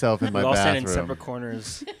by myself in my we all sit in bathroom. separate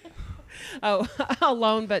corners. Oh,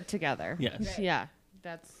 alone but together. Yes. Yeah,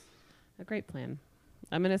 that's a great plan.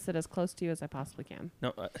 I'm gonna sit as close to you as I possibly can.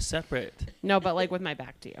 No, separate. No, but like with my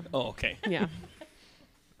back to you. Oh, okay. Yeah.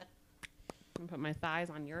 I'm put my thighs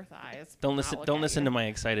on your thighs. Don't not listen. look Don't at listen you. to my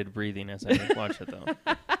excited breathing as I watch it, though.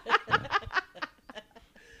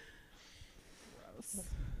 Gross.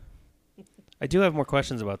 I do have more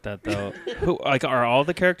questions about that, though. Who are all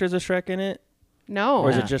the characters of Shrek in it, No. or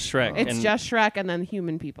is it just Shrek? It's and- just Shrek and then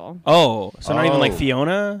human people. Oh, so not even like Oh.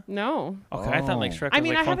 Fiona. No. Okay, I thought like Oh. Shrek was I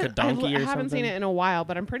mean, like I Funka Donkey or something. haven't seen it in a while,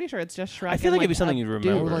 but I'm pretty sure it's just Shrek. I feel and, like it'd be a something you'd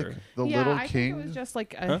dude. Or remember. like the Yeah, Little I King. think it was just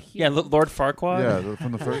like a Huh? Yeah, Lord Farquaad.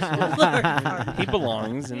 From the first one. He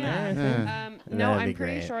belongs in Yeah. there. Yeah. No, That'd I'm be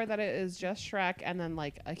pretty great. sure that it is just Shrek and then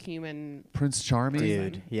like a human. Prince Charming.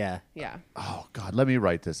 Dude, yeah. Yeah. Oh God, let me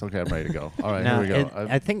write this. Okay, I'm ready to go. All right, No, here we go.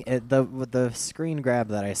 I think the screen grab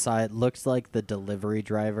that I saw, it looks like the delivery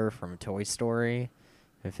driver from Toy Story.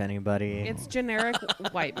 If anybody, It's generic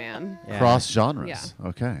white man. yeah. Cross genres. Yeah.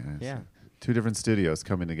 Okay. I Yeah. see. Two different studios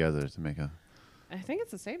coming together to make a. I think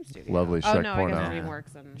it's the same studio. Lovely Oh Shrek no, porno. I guess Yeah.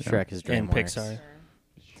 DreamWorks and Shrek is DreamWorks. And Pixar.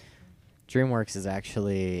 DreamWorks is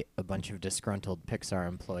actually a bunch of disgruntled Pixar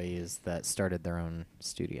employees that started their own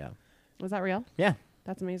studio. Was that real? Yeah,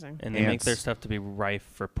 That's amazing. And they make Ants. their stuff to be rife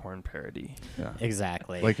for porn parody. Yeah.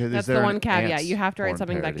 exactly. Like, is That's there the an one caveat. Ants You have to write porn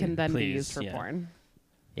something that parody? can then be Please, used for yeah. porn.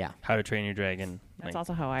 yeah, How to Train Your Dragon. That's like-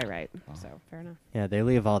 also how I write. So fair enough. yeah. They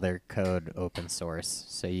leave all their code open source,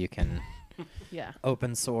 so you can Yeah.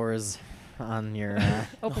 open source on your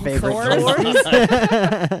Open favorite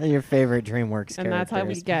source. your favorite DreamWorks And that's how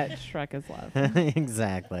we characters. get Shrek is Love.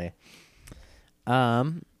 exactly.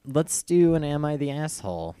 Let's do an Am I the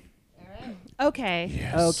Asshole? Okay.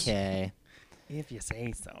 Yes. Okay. If you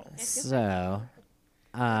say so. So,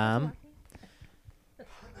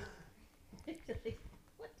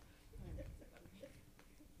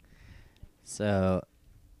 so,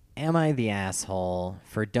 am I the asshole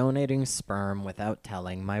for donating sperm without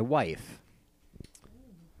telling my wife?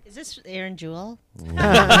 Is this Aaron Jewell?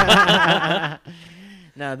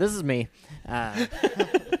 No, this is me.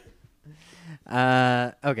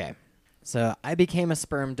 Okay. So I became a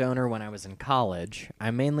sperm donor when I was in college.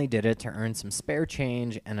 I mainly did it to earn some spare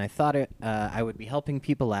change, and I thought I would be helping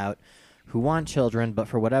people out who want children but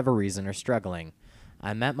for whatever reason are struggling.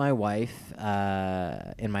 I met my wife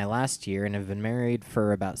in my last year and have been married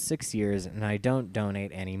for about 6 years, and I don't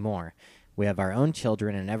donate anymore. We have our own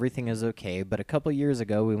children and everything is okay, but a couple years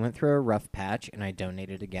ago we went through a rough patch and I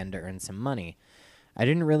donated again to earn some money. I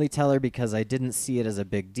didn't really tell her because I didn't see it as a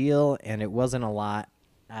big deal, and it wasn't a lot.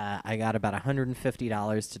 I got about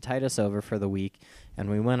 $150 to tide us over for the week, and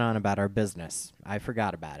we went on about our business. I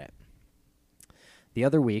forgot about it. The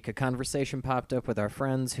other week, a conversation popped up with our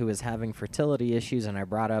friends who was having fertility issues, and I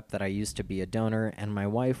brought up that I used to be a donor, and my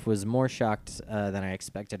wife was more shocked than I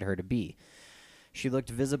expected her to be. She looked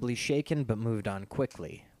visibly shaken but moved on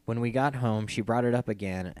quickly. When we got home, she brought it up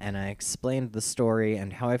again, and I explained the story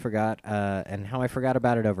and how I forgot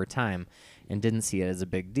about it over time and didn't see it as a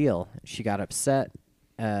big deal. She got upset,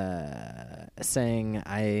 saying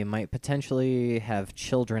I might potentially have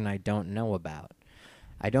children I don't know about.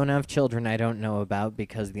 I don't have children I don't know about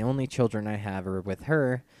because the only children I have are with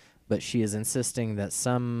her, but she is insisting that this is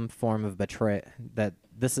some form of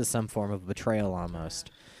betrayal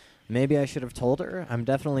almost. Maybe I should have told her. I'm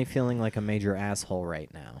definitely feeling like a major asshole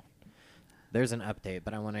right now. There's an update,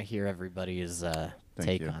 but I want to hear everybody's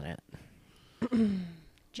take you. on it.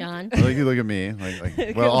 John? I like you look at me.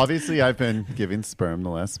 Well, obviously, I've been giving sperm the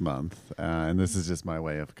last month, and this is just my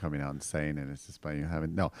way of coming out and saying it. It's just by you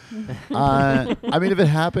having no. I mean, if it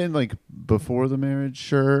happened like before the marriage,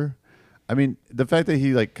 sure. I mean, the fact that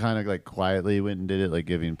he kind of quietly went and did it, like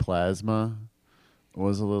giving plasma,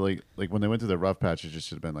 was a little like when they went to the rough patch, it just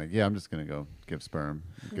should have been like, yeah, I'm just gonna go give sperm,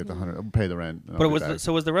 get the pay the rent. And But I'll it be was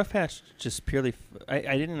back. was the rough patch just purely? I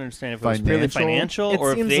didn't understand if it was purely Financial? financial It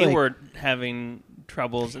or if seems they like- were having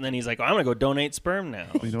troubles, and then he's like, "Oh, I'm gonna go donate sperm now."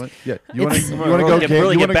 You know what? Yeah, you want It's- to I'm go gonna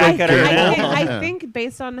really you get wanna back go at her gay? now. I Yeah. think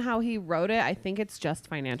based on how he wrote it, I think it's just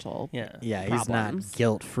financial. Yeah. Yeah, he's not Problems.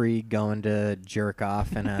 guilt-free going to jerk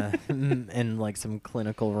off in a in like some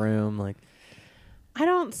clinical room. Like, I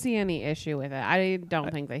don't see any issue with it. I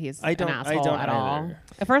don't think that he's an asshole don't at all. either.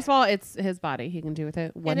 First of all, it's his body. He can do with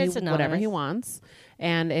it And it's whatever he anonymous. wants.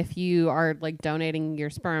 And if you are like donating your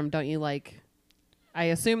sperm, don't you like? I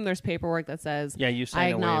assume there's paperwork that says, Yeah, you sign I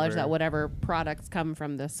a acknowledge waiver. that whatever products come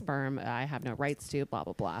from this sperm, I have no rights to. Blah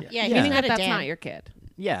blah blah. Yeah, Yeah. he's not a That's dad. not your kid.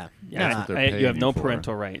 Yeah. Yeah, That's what they're you have paying no you for.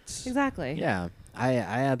 parental rights. Exactly. Yeah, I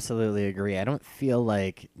absolutely agree. I don't feel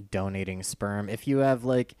like donating sperm. If you have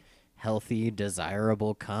like healthy,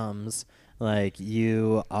 desirable cums, like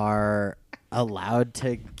you are allowed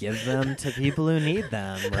to give them to people who need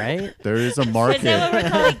them, right? There is a Is that market. what we're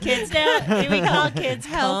calling kids now? Do we call kids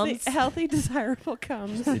cums? Healthy, desirable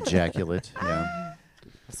comes. Ejaculate. Yeah.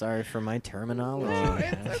 Sorry for my terminology.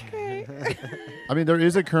 It's okay. I mean, there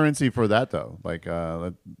is a currency for that though. Like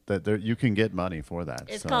that, there you can get money for that.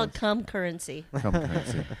 It's so called cum currency. cum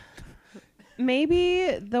currency.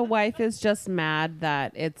 Maybe the wife is just mad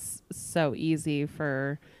that it's so easy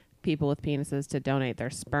for people with penises to donate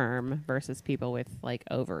their sperm versus people with like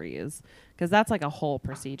ovaries, because that's like a whole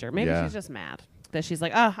procedure. Maybe Yeah. she's just mad that she's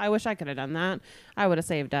like, oh, I wish I could have done that. I would have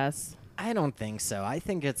saved us. I don't think so. I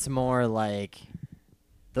think it's more like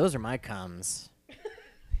those are my cums.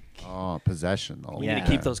 Oh, possession. We Yeah. need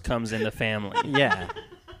to keep those cums in the family. Yeah.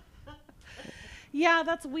 Yeah,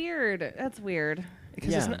 that's weird. That's weird.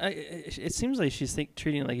 Because Yeah. it seems like she's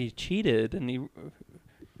treating it like he cheated, and he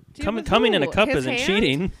Dude, with coming in a who? cup His isn't hand?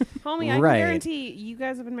 cheating. Homie, I Right. can guarantee you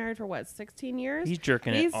guys have been married for what, 16 years? He's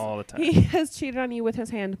jerking it all the time. He has cheated on you with his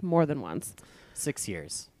hand more than once. 6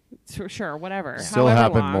 years. Sure, whatever. Still However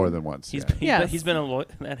happened long. more than once. He's yeah. been, Yes. he's been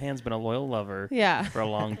that hand's been a loyal lover Yeah. for a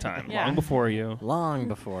long time, Yeah. long before you. Long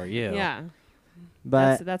before you. Yeah.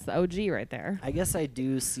 But That's the OG right there. I guess I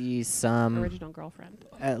do see some Original girlfriend.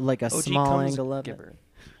 like a OG small comes angle of giver.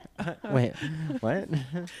 it. Wait, what?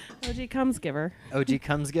 OG comes giver. OG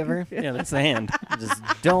cums giver? Yeah, that's the hand. Just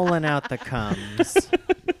doling out the cums.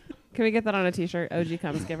 Can we get that on a t-shirt? OG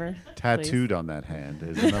comes giver. Tattooed on that hand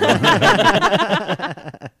is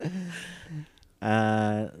another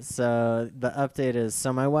So the update is,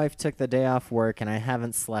 so my wife took the day off work and I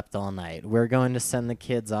haven't slept all night. We're going to send the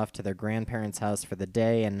kids off to their grandparents' house for the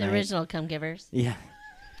day and The night. original cum givers. Yeah.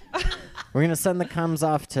 We're going to send the cums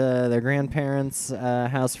off to their grandparents'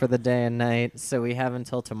 house for the day and night, so we have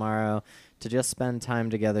until tomorrow to just spend time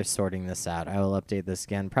together sorting this out. I will update this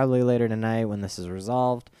again probably later tonight when this is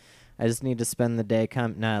resolved. I just need to spend the day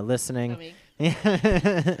listening.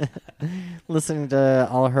 Listening to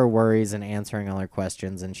all her worries and answering all her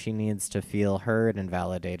questions, and she needs to feel heard and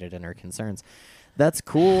validated in her concerns. That's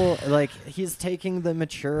cool. Like, he's taking the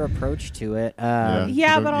mature approach to it. Yeah, You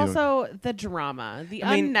but don't- also the drama, the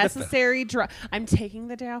I mean, unnecessary drama. I'm taking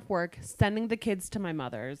the day off work, sending the kids to my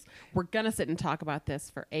mother's. We're gonna sit and talk about this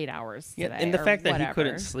for 8 hours Yeah, today. and the or fact that whatever. he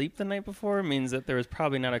couldn't sleep the night before means that there was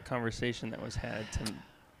probably not a conversation that was had.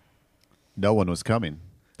 No one was coming.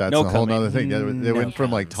 That's No a whole coming. nother thing. They No went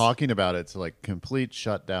from like comes. talking about it to like complete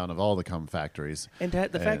shutdown of all the cum factories. And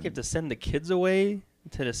the fact you have to send the kids away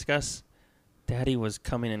to discuss, Daddy was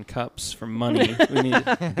coming in cups for money. we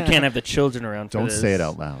can't have the children around for Don't this. say it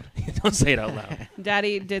out loud. Don't say it out loud.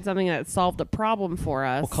 Daddy did something that solved a problem for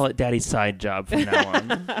us. We'll call it Daddy's side job from now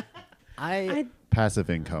on. I Passive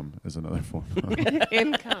income is another form.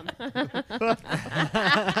 Income.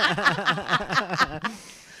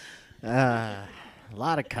 a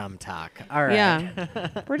lot of cum talk. All right. Yeah,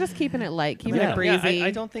 we're just keeping it light, keeping Yeah. it breezy. Yeah,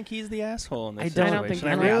 I don't think he's the asshole in this I situation. don't think I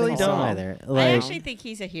he's the really asshole. don't. either. I Like, actually think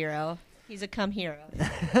he's a hero. He's a cum hero.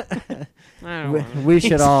 I don't we, know. we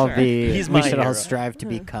should all Sure. be. He's we my should all hero. strive to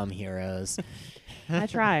become heroes. I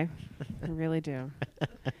try. I really do.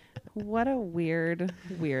 What a weird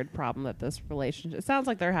problem that this relationship. It sounds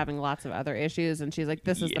like they're having lots of other issues, and she's like,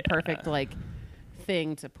 "This is the perfect like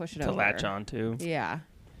thing to push it To over." latch on to. Yeah.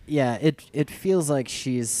 Yeah, it feels like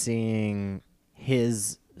she's seeing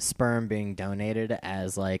his sperm being donated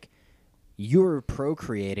as like, you're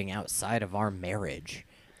procreating outside of our marriage.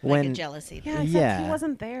 Like a jealousy. Yeah. Except Yeah. he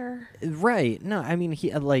wasn't there Right. No, I mean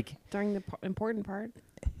he like during the important part.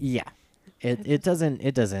 yeah. It doesn't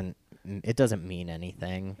mean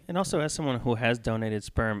anything. And also, as someone who has donated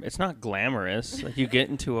sperm, it's not glamorous. Like you get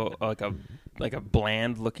into a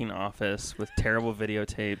bland looking office with terrible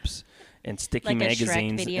videotapes and sticky Like a Shrek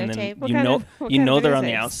magazines, and then videotape? What you kind know of- what you kind of know they're on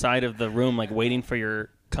the videotapes? outside of the room, like waiting for your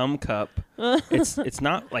cum cup. It's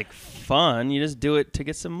not like fun. You just do it to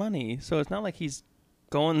get some money. So it's not like he's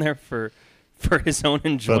going there for for his own For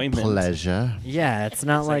enjoyment. pleasure. Yeah, it's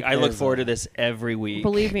not It's like I look there's forward a- to this every week.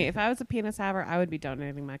 Believe me, if I was a penis haver, I would be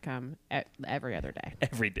donating my cum every other day.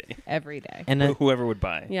 every day. Every day. And Whoever would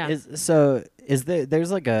buy. Yeah. is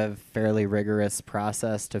there's like a fairly rigorous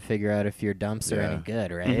process to figure out if your dumps are Yeah. any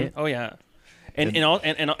good, right? Mhm. Oh yeah,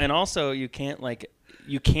 and also you can't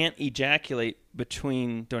ejaculate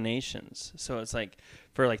between donations. So it's like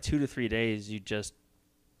for like 2 to 3 days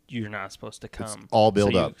you're not supposed to come. all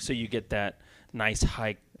build up. So you get that nice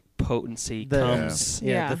high potency The- comes.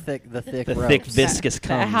 Yeah, Yeah. the thick The thick ropes. viscous That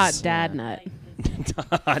comes. hot dad nut.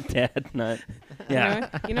 Hot dad nut. Yeah.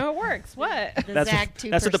 You know it works. What? The That's Zack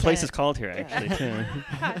what the place 2%. is called here, actually. Too.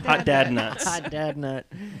 Hot dad nuts. Hot dad nut.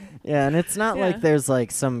 Yeah, and it's not Yeah. like there's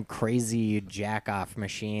like some crazy jack off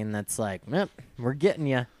machine that's like, yep, we're getting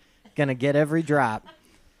you. Gonna get every drop.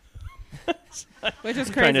 Which is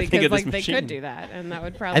trying to crazy think of because this they machine. could do that, and that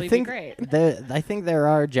would probably I think be great. I think there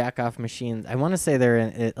are jack off machines. I want to say they're in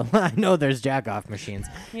it. I know there's jack off machines.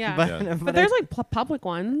 Yeah. But, Yeah. But there's like public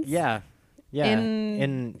ones. yeah.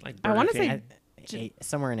 In Like I want to Burger say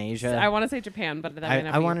somewhere in Asia. I want to say Japan, but that may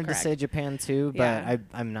not I be wanted correct. to say Japan too, but Yeah.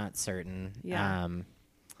 I'm not certain. Yeah.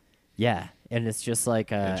 Yeah, and it's just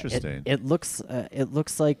like Interesting. It looks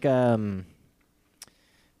like a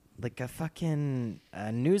fucking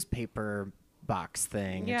newspaper box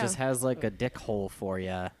thing. It Yeah. just has like a dick hole for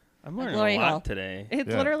you. I'm learning glory a lot hole. today. It's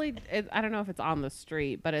Yeah. literally. I don't know if it's on the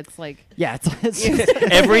street, but it's like Yeah, it's just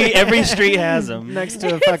every street has them. next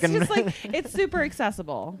to a it's fucking just like it's super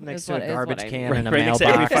accessible. next is to what- a is what garbage I can mean. and a Right next to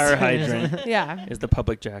every mailbox. fire hydrant Yeah. is the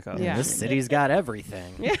public jack off. Yeah. This city's got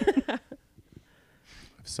everything. Yeah.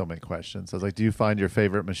 So many questions. I was like, do you find your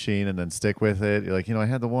favorite machine and then stick with it? You're like, I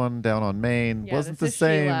had the one down on Main. Yeah, Wasn't the this is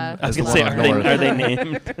same Sheila. I was as the gonna one say, on North. are they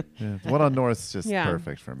named? Yeah, the one on North's just Yeah.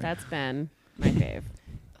 perfect for me. That's been my fave.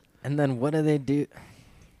 And then what do they do?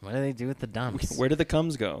 What do they do with the dumps? Where do the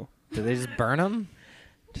cums go? Do they just burn them?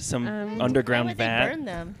 To some Why underground would they vat. burn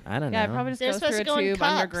them? I don't Yeah, it know. probably just They're goes supposed through to a go in tube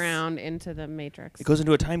cups. underground into the matrix. It goes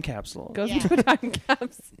into a time capsule. Goes Yeah. into a time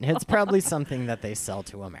capsule. It's probably something that they sell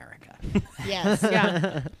to America. Yes.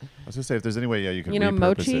 Yeah. I was gonna say, if there's any way, you can You know, repurpose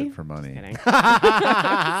mochi? it for money. Kidding.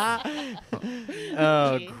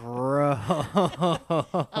 Oh, Mochi. gross.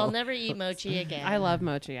 I'll never eat mochi again. I love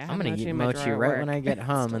mochi. I have I'm gonna mochi eat in my mochi drawer right at when work. I get It's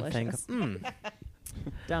home and think, delicious.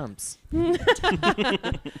 dumps.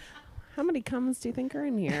 How many comes do you think are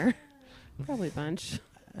in here? Probably a bunch.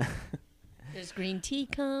 There's green tea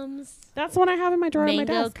comes. That's the one I have in my drawer at my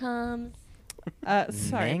Mango desk. comes.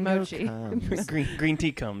 Sorry, Mango mochi. comes. Green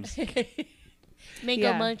tea comes. Mango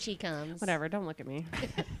Yeah. mochi comes. Whatever. Don't look at me.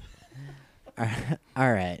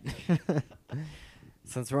 All right.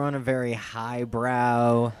 Since we're on a very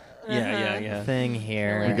highbrow Yeah. thing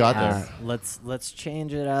here, We got there. Let's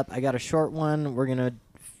change it up. I got a short one. We're gonna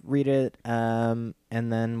read it, and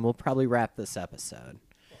then we'll probably wrap this episode.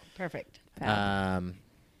 Perfect.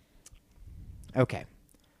 Okay.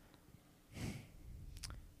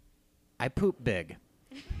 I poop big.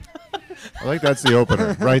 I like that's the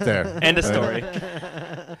opener right there. End of story.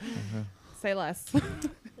 Say less.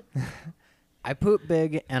 I poop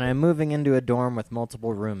big, and I'm moving into a dorm with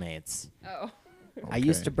multiple roommates. Oh. I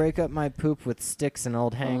used Okay. to break up my poop with sticks and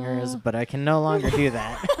old hangers, but I can no longer do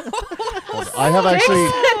that. I have actually,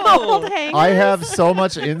 Old hangers? I have so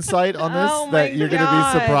much insight on this Oh my that you're gonna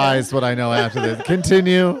God. be surprised what I know after this.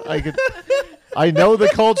 Continue. I know the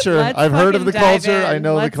culture. Let's I've heard of the fucking dive culture. I in.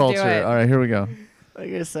 know Let's the do culture. it. All right, here we go.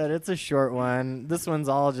 Like I said, it's a short one. This one's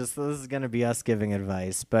all just, this is going to be us giving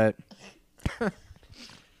advice, but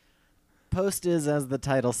post is, as the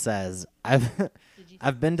title says,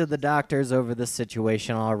 I've been to the doctors over this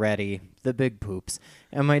situation already, the big poops,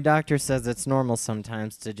 and my doctor says it's normal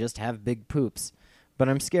sometimes to just have big poops. But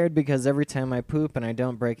I'm scared because every time I poop and I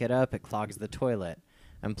don't break it up, it clogs the toilet.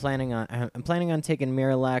 I'm planning on taking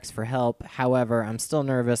Miralax for help. However, I'm still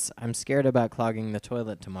nervous. I'm scared about clogging the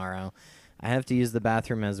toilet tomorrow. I have to use the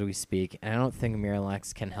bathroom as we speak, and I don't think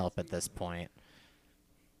Miralax can help at this point.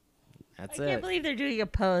 That's I it. can't believe they're doing a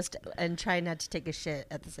post and trying not to take a shit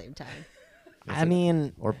at the same time. I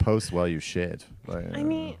mean, Or post while you shit. I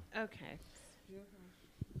mean, okay.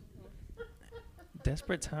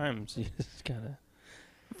 Desperate times. You just gotta.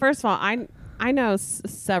 First of all, I know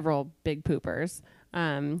several big poopers.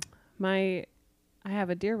 I have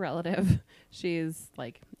a dear relative. She's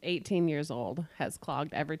like 18 years old, has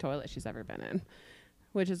clogged every toilet she's ever been in,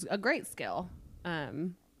 which is a great skill.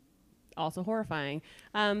 Also horrifying.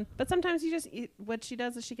 But sometimes what she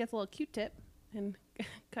does is she gets a little Q-tip and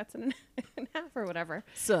cuts it in half or whatever.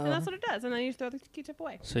 So And that's what it does. And then you throw the Q-tip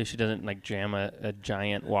away. So she doesn't like jam a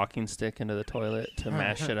giant walking stick into the toilet to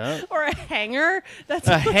mash it up. Or a hanger. That's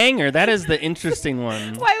A hanger. That is the interesting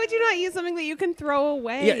one. Why would you not use something that you can throw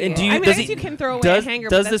away? Yeah, and do you? I mean, does I guess he- you can throw away does, a hanger.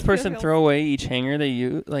 Does but this that person feels- throw away each hanger they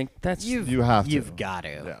use? Like that's You have to. you've got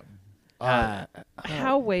to. Yeah.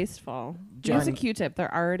 How wasteful. John- Use a Q-tip.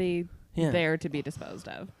 They're already Yeah. there to be disposed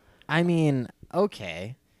of. I mean,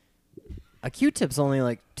 okay. A Q-tip's only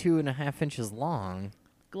like 2.5 inches long.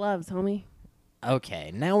 Gloves, homie.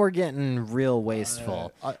 Okay, now we're getting real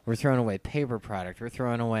wasteful. We're throwing away paper product. We're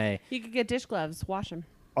throwing away. You could get dish gloves. Wash them.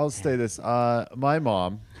 I'll say this. My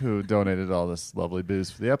mom, who donated all this lovely booze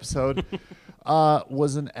for the episode,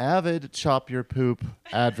 was an avid chop your poop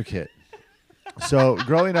advocate. So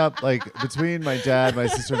growing up, like between my dad, my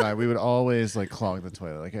sister, and I, we would always like clog the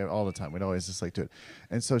toilet, like all the time. We'd always just like do it.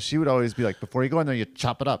 And so she would always be like, before you go in there, you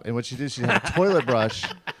chop it up. And what she did, she had a toilet brush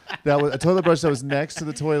that was next to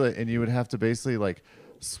the toilet, and you would have to basically like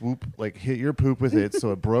swoop, like hit your poop with it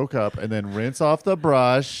so it broke up, and then rinse off the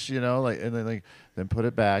brush, and then put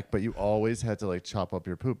it back. But you always had to like chop up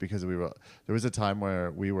your poop because there was a time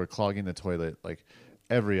where we were clogging the toilet like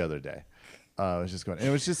every other day. It was just going, and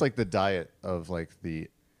it was just like the diet of like the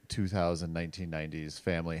 1990s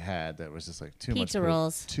family had that was just like too Pizza much poop,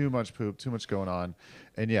 rolls. too much poop, too much going on.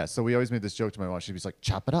 And yeah, so we always made this joke to my mom. She'd be like,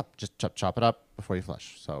 chop it up, just chop it up before you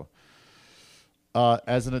flush. So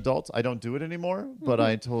as an adult, I don't do it anymore, but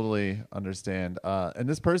I totally understand. And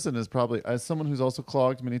this person is probably, as someone who's also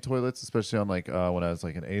clogged many toilets, especially on like when I was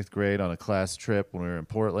like in 8th grade on a class trip when we were in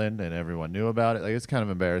Portland and everyone knew about it. Like it's kind of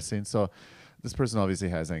embarrassing. So this person obviously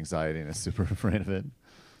has anxiety and is super afraid of it.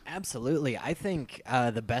 Absolutely. I think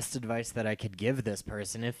the best advice that I could give this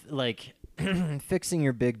person, if like fixing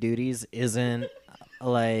your big duties isn't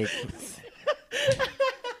like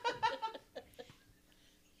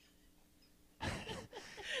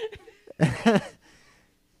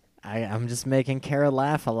I'm just making Kara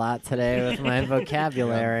laugh a lot today with my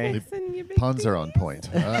vocabulary. Fixing your big Puns are on point.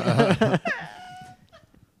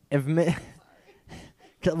 If mi-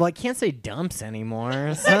 well, I can't say dumps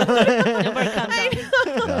anymore. So Nobody comes on.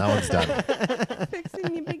 Yeah, that one's done.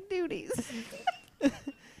 Fixing your big duties.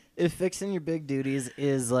 if fixing your big duties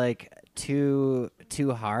is like too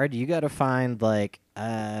hard, you got to find like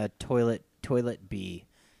a toilet B.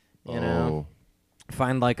 You know,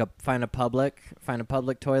 find a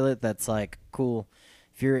public toilet that's like cool.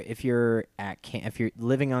 If you're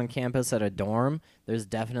living on campus at a dorm, there's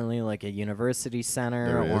definitely like a university center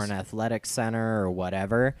There or is. an athletic center or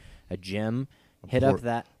whatever, a gym. Hit up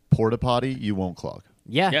that. Porta potty, you won't clog.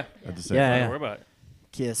 Yeah. Yeah. At the same Yeah, time. Don't worry about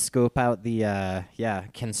it. Scope out the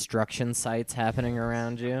construction sites happening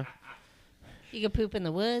around you. You can poop in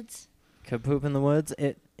the woods. Could poop in the woods.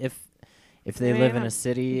 If they Maybe live in not a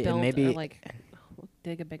city, build and maybe like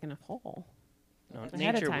dig a big enough hole. No,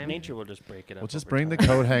 Ahead of time. nature will just break it up. Well, just over bring the time.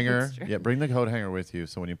 coat hanger. That's true. Yeah, bring the coat hanger with you,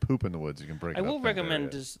 so when you poop in the woods, you can break I it up. will and bury recommend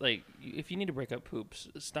it. just like if you need to break up poops,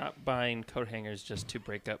 stop buying coat hangers just to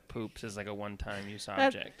break up poops as like a one-time use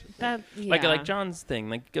object. Like John's thing,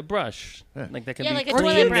 like a brush, Yeah. like that can Yeah, be like a cleaned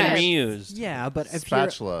toilet and brush. reused. yeah, but if you're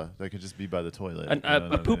spatula that could just be by the toilet.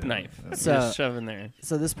 A poop knife. So- Just shove in there.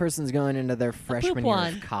 so this person's going into their freshman year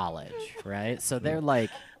one. of college, right? So they're like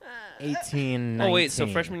 18, 19. Oh wait, so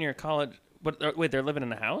freshman year of college. But wait, they're living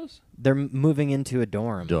in a house, They're moving into a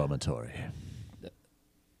dorm dormitory.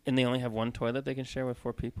 and they only have one toilet they can share with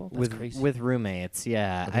 4 people. That's crazy. with roommates.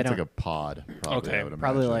 Yeah, I think I it's don't like a pod. Probably, Okay. I would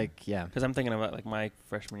probably imagine. like yeah. Because I'm thinking about like my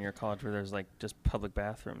freshman year of college where there's like just public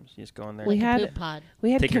bathrooms. You just go in there. We Like a had poop pod.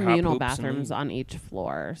 Take your hot communal poops and bathrooms leave. on each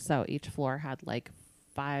floor, so each floor had like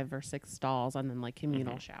 5 or 6 stalls, and then like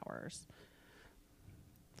communal Mm-hmm. showers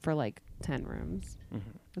for like 10 rooms. Mhm.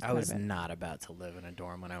 It was I quite a was bit. not about to live in a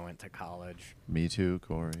dorm when I went to college. Me too,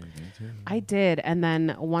 Corey. Me too. I did, and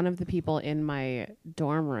then one of the people in my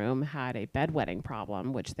dorm room had a bedwetting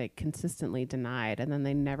problem, which they consistently denied, and then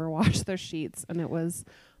they never washed their sheets, and it was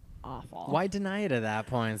awful. Why deny it at that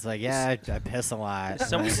point? It's like, yeah, I piss a lot.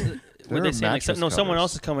 Would There they are say like, mattress no, someone covers.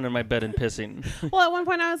 else is coming in my bed and pissing? Well, at one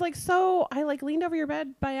point I was like, so I like leaned over your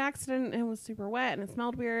bed by accident, and it was super wet, and it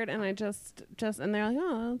smelled weird, and I just, and they're like,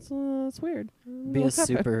 oh, it's weird. It'd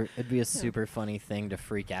be a super funny thing to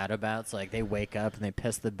freak out about. It's like they wake up and they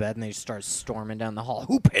piss the bed and they just start storming down the hall.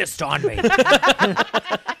 Who pissed on me?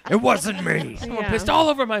 It wasn't me. Someone pissed all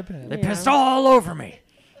over my bed. They Yeah. pissed all over me.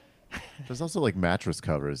 There's also like mattress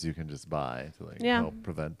covers you can just buy to like Yeah. help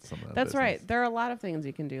prevent some of that. That's business. right. There are a lot of things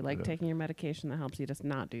you can do, like Yeah. taking your medication that helps you just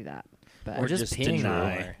not do that. But Or just peeing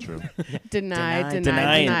deny. more. True. deny,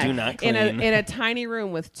 Deny and do not in clean. a tiny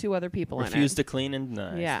room with 2 other people Refuse in to clean and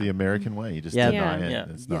deny. Yeah. The American way. You just Yeah. deny Yeah. it. Yeah.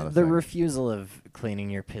 It's Yeah, not a the thing. refusal of cleaning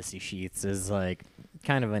your pissy sheets is like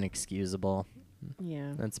kind of inexcusable. it.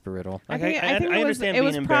 Yeah. That's brutal. Like, I I think it was, understand it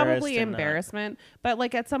was being probably embarrassed and not- embarrassment, but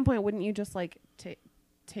like at some point, wouldn't you just like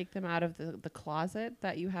take them out of the closet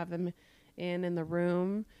that you have them in the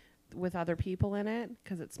room with other people in it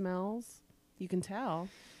because it smells? You can tell.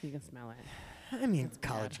 You can smell it. I mean,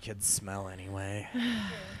 college kids smell anyway.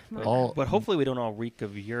 All But hopefully we don't all reek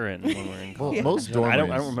of urine when we're in well, college. most dorm I rooms,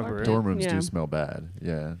 don't remember. dorm rooms Yeah. do smell bad.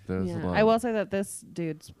 Yeah, there's a Yeah. lot. I will say that this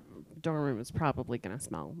dude's dorm room is probably going to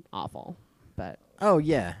smell awful, but Oh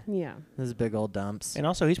yeah, yeah. those big old dumps. And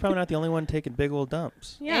also, he's probably not the only one taking big old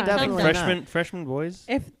dumps. Yeah, definitely like, not. Freshman boys.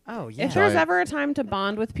 If Oh yeah. if there's Giant- ever a time to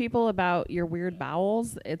bond with people about your weird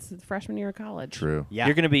bowels, it's freshman year of college. True. Yeah.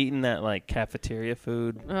 You're gonna be eating that like cafeteria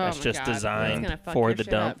food Oh that's my just God. It's designed gonna fuck for your the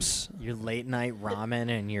shit up. dumps. Your late night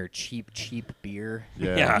ramen and your cheap beer.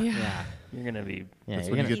 Yeah. Yeah. Yeah. You're gonna be. Yeah. That's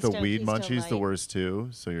you're when you gonna- get the Keystone- weed Keystone munchies the Light. worst too.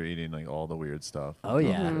 So you're eating like all the weird stuff. Oh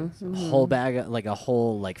yeah. Mhm, mhm. Whole bag of, like a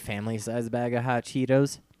whole like family size bag of hot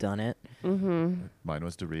Cheetos. Done it. Mm-hmm. Mine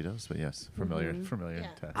was Doritos, but yes, familiar Yeah.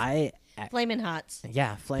 task. Flamin' Hots.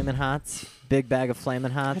 Yeah, Flamin' Hots. Big bag of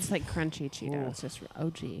Flamin' Hots. It's like crunchy Cheetos, just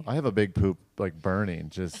OG. I have a big poop like burning,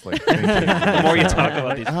 just like thinking. The more you talk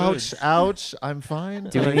about these ouch, foods. ouch, I'm fine.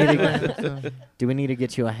 Do we need to Do we need to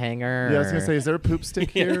get you a hanger? Yeah, I was gonna or- say, is there a poop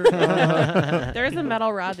stick here? There's a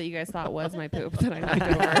metal rod that you guys thought was my poop that I knocked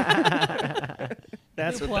over.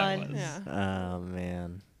 That's Poop what that one. was. Yeah. Oh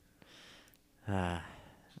man.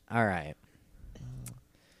 All right.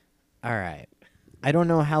 All right. I don't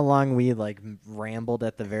know how long we like rambled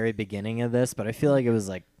at the very beginning of this, but I feel like it was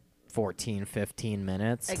like 14, 15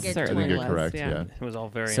 minutes. A good I think Certainly you're was, correct. yeah. Yeah. It was all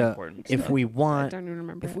very so important. if stuff. we I want, don't even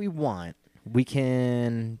remember. if we want, we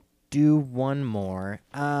can do one more.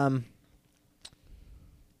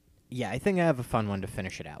 Yeah, I think I have a fun one to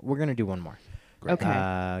finish it out. We're gonna do one more. Great. Okay.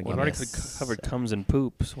 We've give me already a covered sec. comes and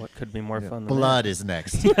poops. What could be more Yeah. fun than Blood is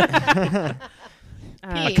next.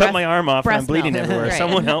 I Pee. cut my arm off and I'm breast bleeding milk. everywhere. Right.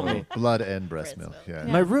 Someone help me. Blood and breast milk. Yeah.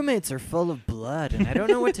 My roommates are full of blood, and I don't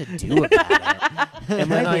know what to do about it.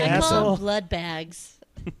 Am I the I call them asshole? blood bags.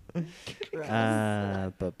 Big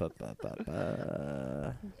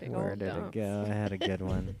Where old did it dumps. go? I had a good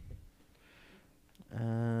one.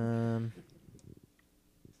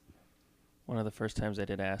 One of the first times I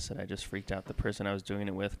did acid, I just freaked out the person I was doing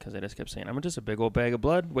it with because I just kept saying, "I'm just a big old bag of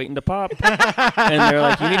blood waiting to pop," and they're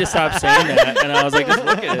like, "You need to stop saying that." And I was like, "Just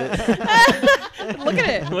look at it. Look at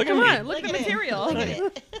it. Look at Come me. on. Look at the material. Look at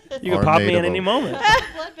it. You can Are pop made me of at any oak. moment."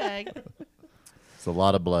 Blood bag. It's a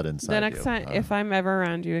lot of blood inside. The next you. time, if I'm ever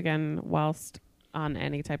around you again whilst on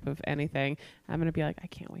any type of anything, I'm going to be like, I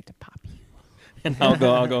can't wait to pop you. And I'll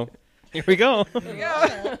go. Here we go.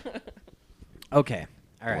 Okay.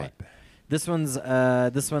 All right. Blood. This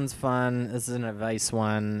one's fun. This is an advice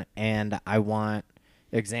one, and I want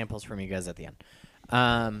examples from you guys at the end.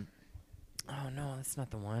 Oh no, that's not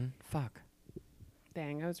the one. Fuck.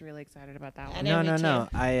 Dang, I was really excited about that I one. know. No, me no. too.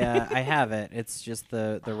 I have it. It's just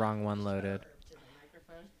the wrong one loaded.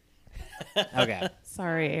 Okay.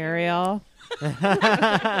 Sorry, Ariel.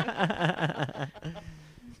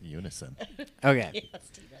 Unison. Okay.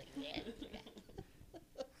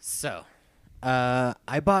 So,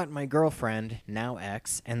 I bought my girlfriend, now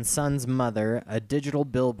ex, and son's mother a digital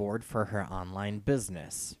billboard for her online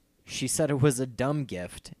business. She said it was a dumb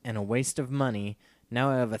gift and a waste of money.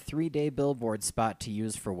 Now I have a 3-day billboard spot to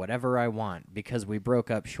use for whatever I want because we broke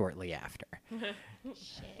up shortly after.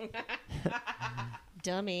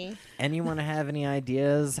 Dummy. Anyone have any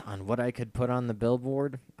ideas on what I could put on the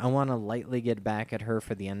billboard? I want to lightly get back at her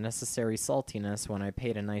for the unnecessary saltiness when I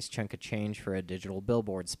paid a nice chunk of change for a digital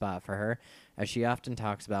billboard spot for her, as she often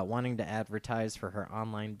talks about wanting to advertise for her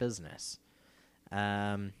online business.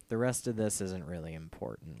 The rest of this isn't really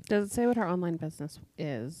important. Does it say what her online business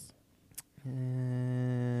is?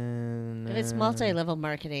 If it's multi-level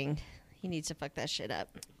marketing, he needs to fuck that shit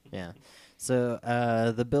up. Yeah. So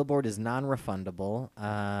the billboard is non-refundable.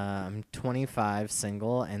 I'm 25,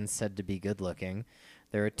 single, and said to be good-looking.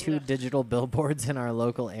 There are 2 digital billboards in our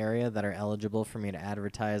local area that are eligible for me to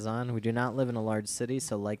advertise on. We do not live in a large city,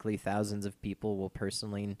 so likely thousands of people will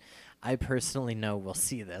I personally know will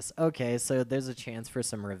see this. Okay, so there's a chance for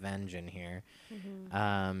some revenge in here.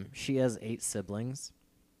 She has 8 siblings.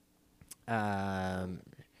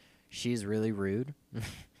 She's really rude.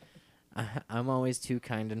 I'm always too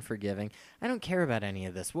kind and forgiving. I don't care about any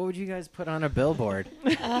of this. What would you guys put on a billboard?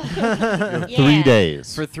 Yeah. 3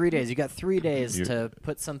 days. For 3 days. You got 3 days You- to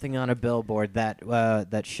put something on a billboard that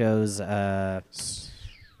shows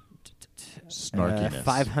Snarkiness.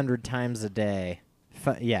 500 times a day.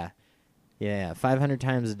 500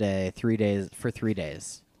 times a day, 3 days for 3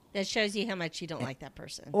 days. That shows you how much you don't like that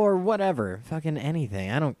person. Or whatever, fucking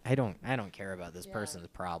anything. I don't care about this Yeah. person's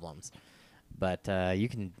problems. But you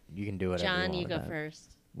can do whatever John, you you want go with that.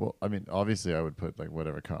 first. Well, I mean, obviously, I would put like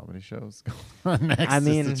whatever comedy shows go on next. I just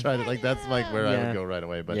mean- to try to like that's like where I Yeah. would go right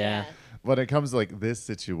away. But Yeah. when it comes to like this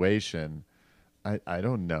situation, I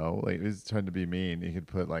don't know. Like, it's trying to be mean. You could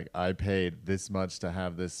put like, I paid this much to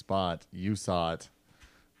have this spot. You saw it.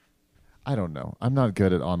 I don't know. I'm not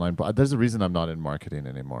good at online. There's a reason I'm not in marketing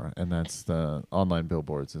anymore, and that's the online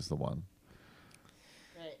billboards is the one.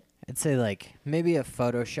 Right. I'd say like maybe a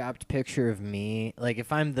photoshopped picture of me. Like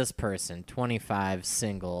if I'm this person, 25,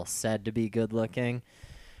 single, said to be good looking,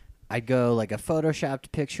 I'd go like a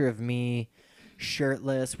photoshopped picture of me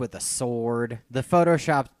shirtless with a sword. The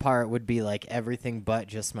photoshopped part would be like everything but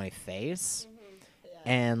just my face.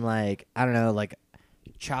 And like I don't know, like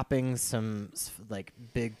chopping some like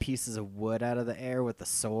big pieces of wood out of the air with a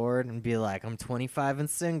sword and be like, I'm 25 and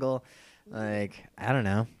single. Like I don't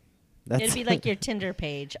know. It'd be like your Tinder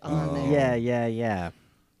page on there. Yeah.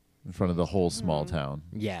 In front of the whole small town.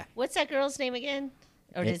 Yeah. What's that girl's name again?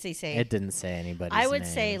 Or does he say? It didn't say anybody's I would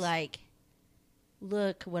say names. like,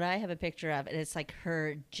 look what I have a picture of, and it's like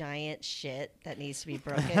her giant shit that needs to be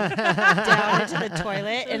broken down into the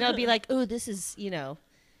toilet, and it'll be like, oh, this is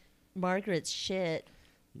Margaret's shit.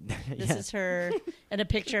 This Yeah. is her, and a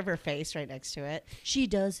picture of her face right next to it. She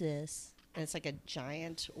does this, and it's like a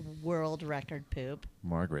giant world record poop.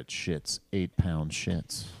 Margaret shits 8-pound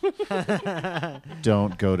shits.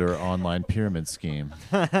 Don't go to her online pyramid scheme.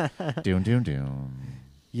 Doom, doom, doom.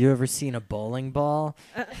 You ever seen a bowling ball?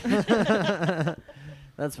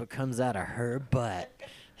 That's what comes out of her butt.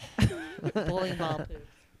 Bowling ball poop.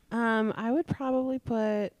 I would probably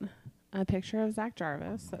put a picture of Zach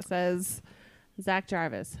Jarvis that says, Zach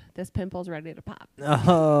Jarvis, this pimple's ready to pop.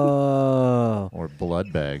 Oh. Or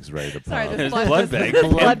blood bags ready to pop. Sorry, There's this blood bag.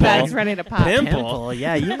 blood Pimple. bag's ready to pop. Pimple. Pimple.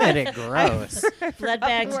 Yeah, you made it gross. Blood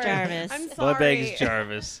bags, Jarvis. I'm sorry. Blood bags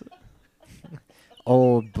Jarvis.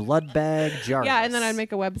 Old blood bag Jarvis. Yeah, and then I'd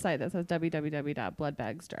make a website that says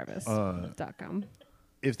www.bloodbagsjarvis.com.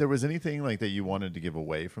 If there was anything like that you wanted to give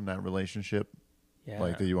away from that relationship,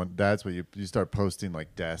 like that you want, that's what you start posting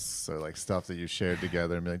like desks or like stuff that you shared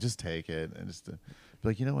together and be like, just take it and just be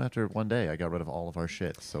like, after one day I got rid of all of our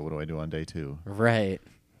shit. So what do I do on day 2? Right.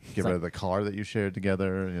 Get rid of the car that you shared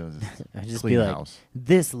together. I'd just clean be the like, house.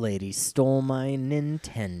 this lady stole my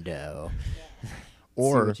Nintendo.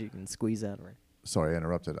 Or see what you can squeeze out of her. sorry, I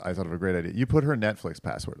interrupted. I thought of a great idea. You put her Netflix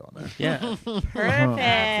password on there. Yeah. Perfect.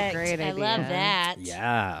 That's a great I idea. love that.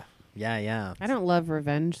 Yeah. I don't love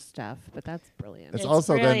revenge stuff, but that's brilliant. It's It's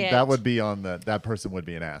also then brilliant. that would be on that person would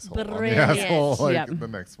be an asshole. On the Brilliant. asshole like Yep. the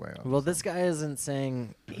next way on. Well, this guy isn't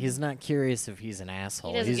saying he's not curious if he's an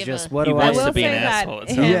asshole. He doesn't He's give just a- what He do I wants will to be say an that asshole, it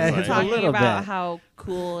him sounds Yeah, like. it's a talking little about bit. how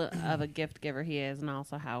cool of a gift giver he is, and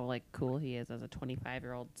also how like cool he is as a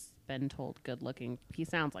 25-year-old been told good looking. He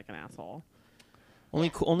sounds like an asshole. Only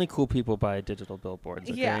cool people buy digital billboards.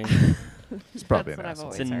 Okay? Yeah. It's probably That's an what I've asshole.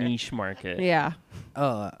 always It's a heard. niche market. Yeah.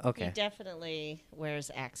 Oh, He okay. definitely wears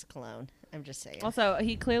Axe cologne. I'm just saying. Also,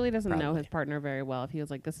 he clearly doesn't know Probably. his partner very well. If he was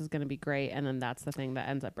like, "This is going to be great," and then that's the thing that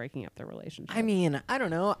ends up breaking up the relationship. I mean, I don't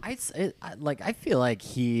know. I feel like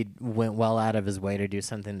he went well out of his way to do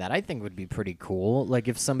something that I think would be pretty cool. Like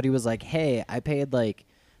if somebody was like, "Hey, I paid like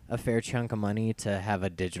a fair chunk of money to have a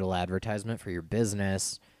digital advertisement for your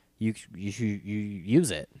business. You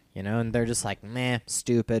use it, and they're just like, "Meh,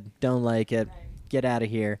 stupid. Don't like it. Get out of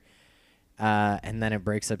here." And then it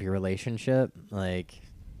breaks up your relationship. Like,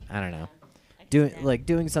 I don't know.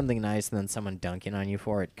 Doing something nice and then someone dunking on you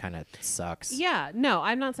for it kind of sucks. Yeah, no,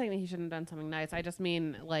 I'm not saying that he shouldn't have done something nice. I just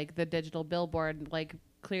mean like the digital billboard. Like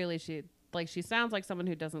clearly she sounds like someone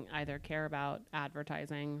who doesn't either care about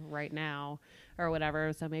advertising right now or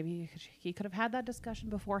whatever. So maybe he could have had that discussion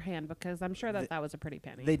beforehand, because I'm sure that was a pretty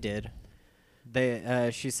penny. They did.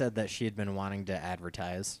 She said that she had been wanting to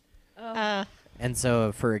advertise, and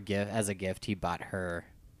so for as a gift, he bought her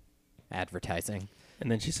advertising. And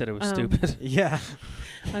then she said it was stupid. Yeah.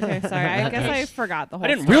 Okay, sorry. I guess I forgot the whole I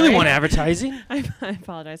didn't story. really want advertising. I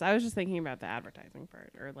apologize. I was just thinking about the advertising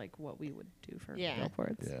part, or like what we would do for Yeah.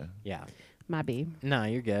 billboards. Yeah. Yeah. Maybe. No,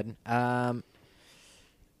 you're good.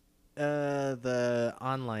 The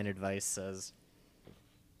online advice says,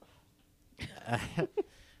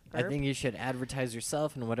 I think you should advertise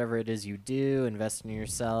yourself and whatever it is you do. Invest in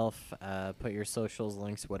yourself. Put your socials,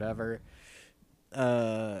 links, whatever.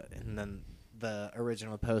 And then the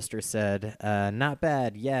original poster said, "Not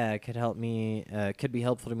bad. Yeah, it could help me. Could be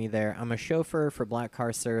helpful to me there. I'm a chauffeur for black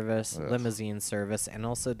car service, limousine service, and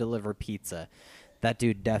also deliver pizza." That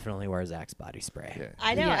dude definitely wears Zack's body spray. Yeah.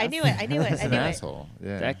 I know. I Yes. knew it. I knew it. He's I an knew it. asshole.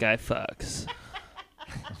 Yeah. That guy fucks.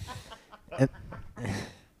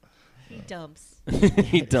 He dumps.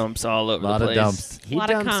 He dumps all over A lot the of place. dumps. He Lot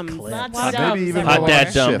of dumps cums. clips. Lots Hot, of maybe dumps. even Hot more dad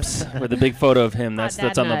like dumps shifts. with a big photo of him. That's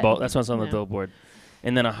dad on the nut. that's what's on the Yeah. billboard,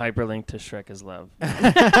 and then a hyperlink to Shrek is Love.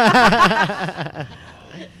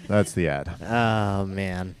 That's the ad. Oh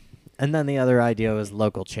man. And then the other idea was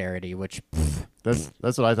local charity, which That's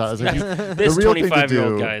what I thought. I was like, This the real thing to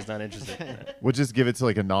 25-year-old do guy is not interested in that. would just give it to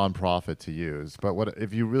like a non-profit to use. But what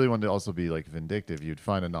if you really wanted to also be like vindictive? You'd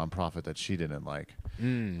find a non-profit that she didn't like,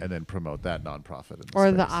 and then promote that non-profit. In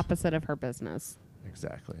Or the space. opposite of her business.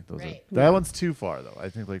 Exactly. Right. That one's too far though. I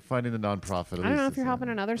think like finding the non-profit. I don't know if you're helping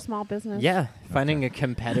another small business. yeah, finding a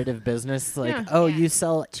competitive business like, Yeah. oh, Yeah. you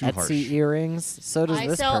sell Too Etsy harsh. earrings, so does I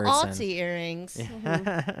this sell person. Altsy earrings.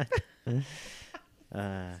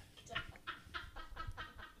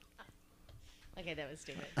 Okay, that was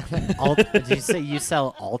stupid. Did you say you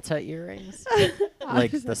sell Alta earrings? Like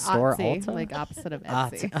the store Etsy, Alta? like opposite of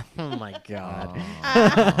Etsy. Etsy. Oh my god.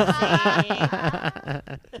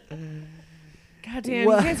 God damn,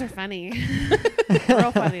 What? you guys are funny.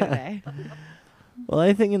 Real funny today. Well,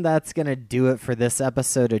 I think that's gonna do it for this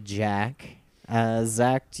episode of Jack.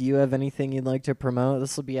 Zach, do you have anything you'd like to promote?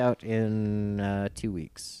 This will be out in 2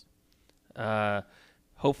 weeks.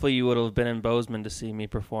 Hopefully you would have been in Bozeman to see me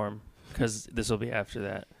perform, because this will be after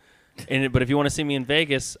that. But if you want to see me in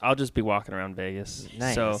Vegas, I'll just be walking around Vegas.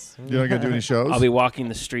 Nice. So You're not gonna do any shows? I'll be walking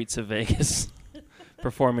the streets of Vegas,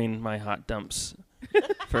 performing my hot dumps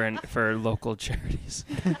for local charities.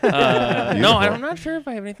 No, I'm not sure if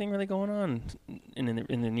I have anything really going on in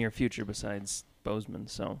the near future besides Bozeman.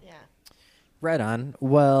 So Yeah. Right on.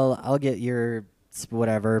 Well, I'll get your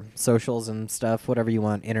whatever socials and stuff, whatever you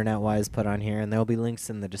want internet-wise, put on here, and there'll be links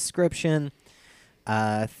in the description.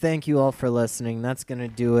 Thank you all for listening. That's going to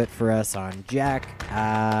do it for us on Jack.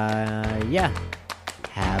 Yeah.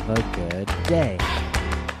 Have a good day.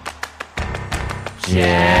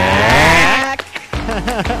 Jack!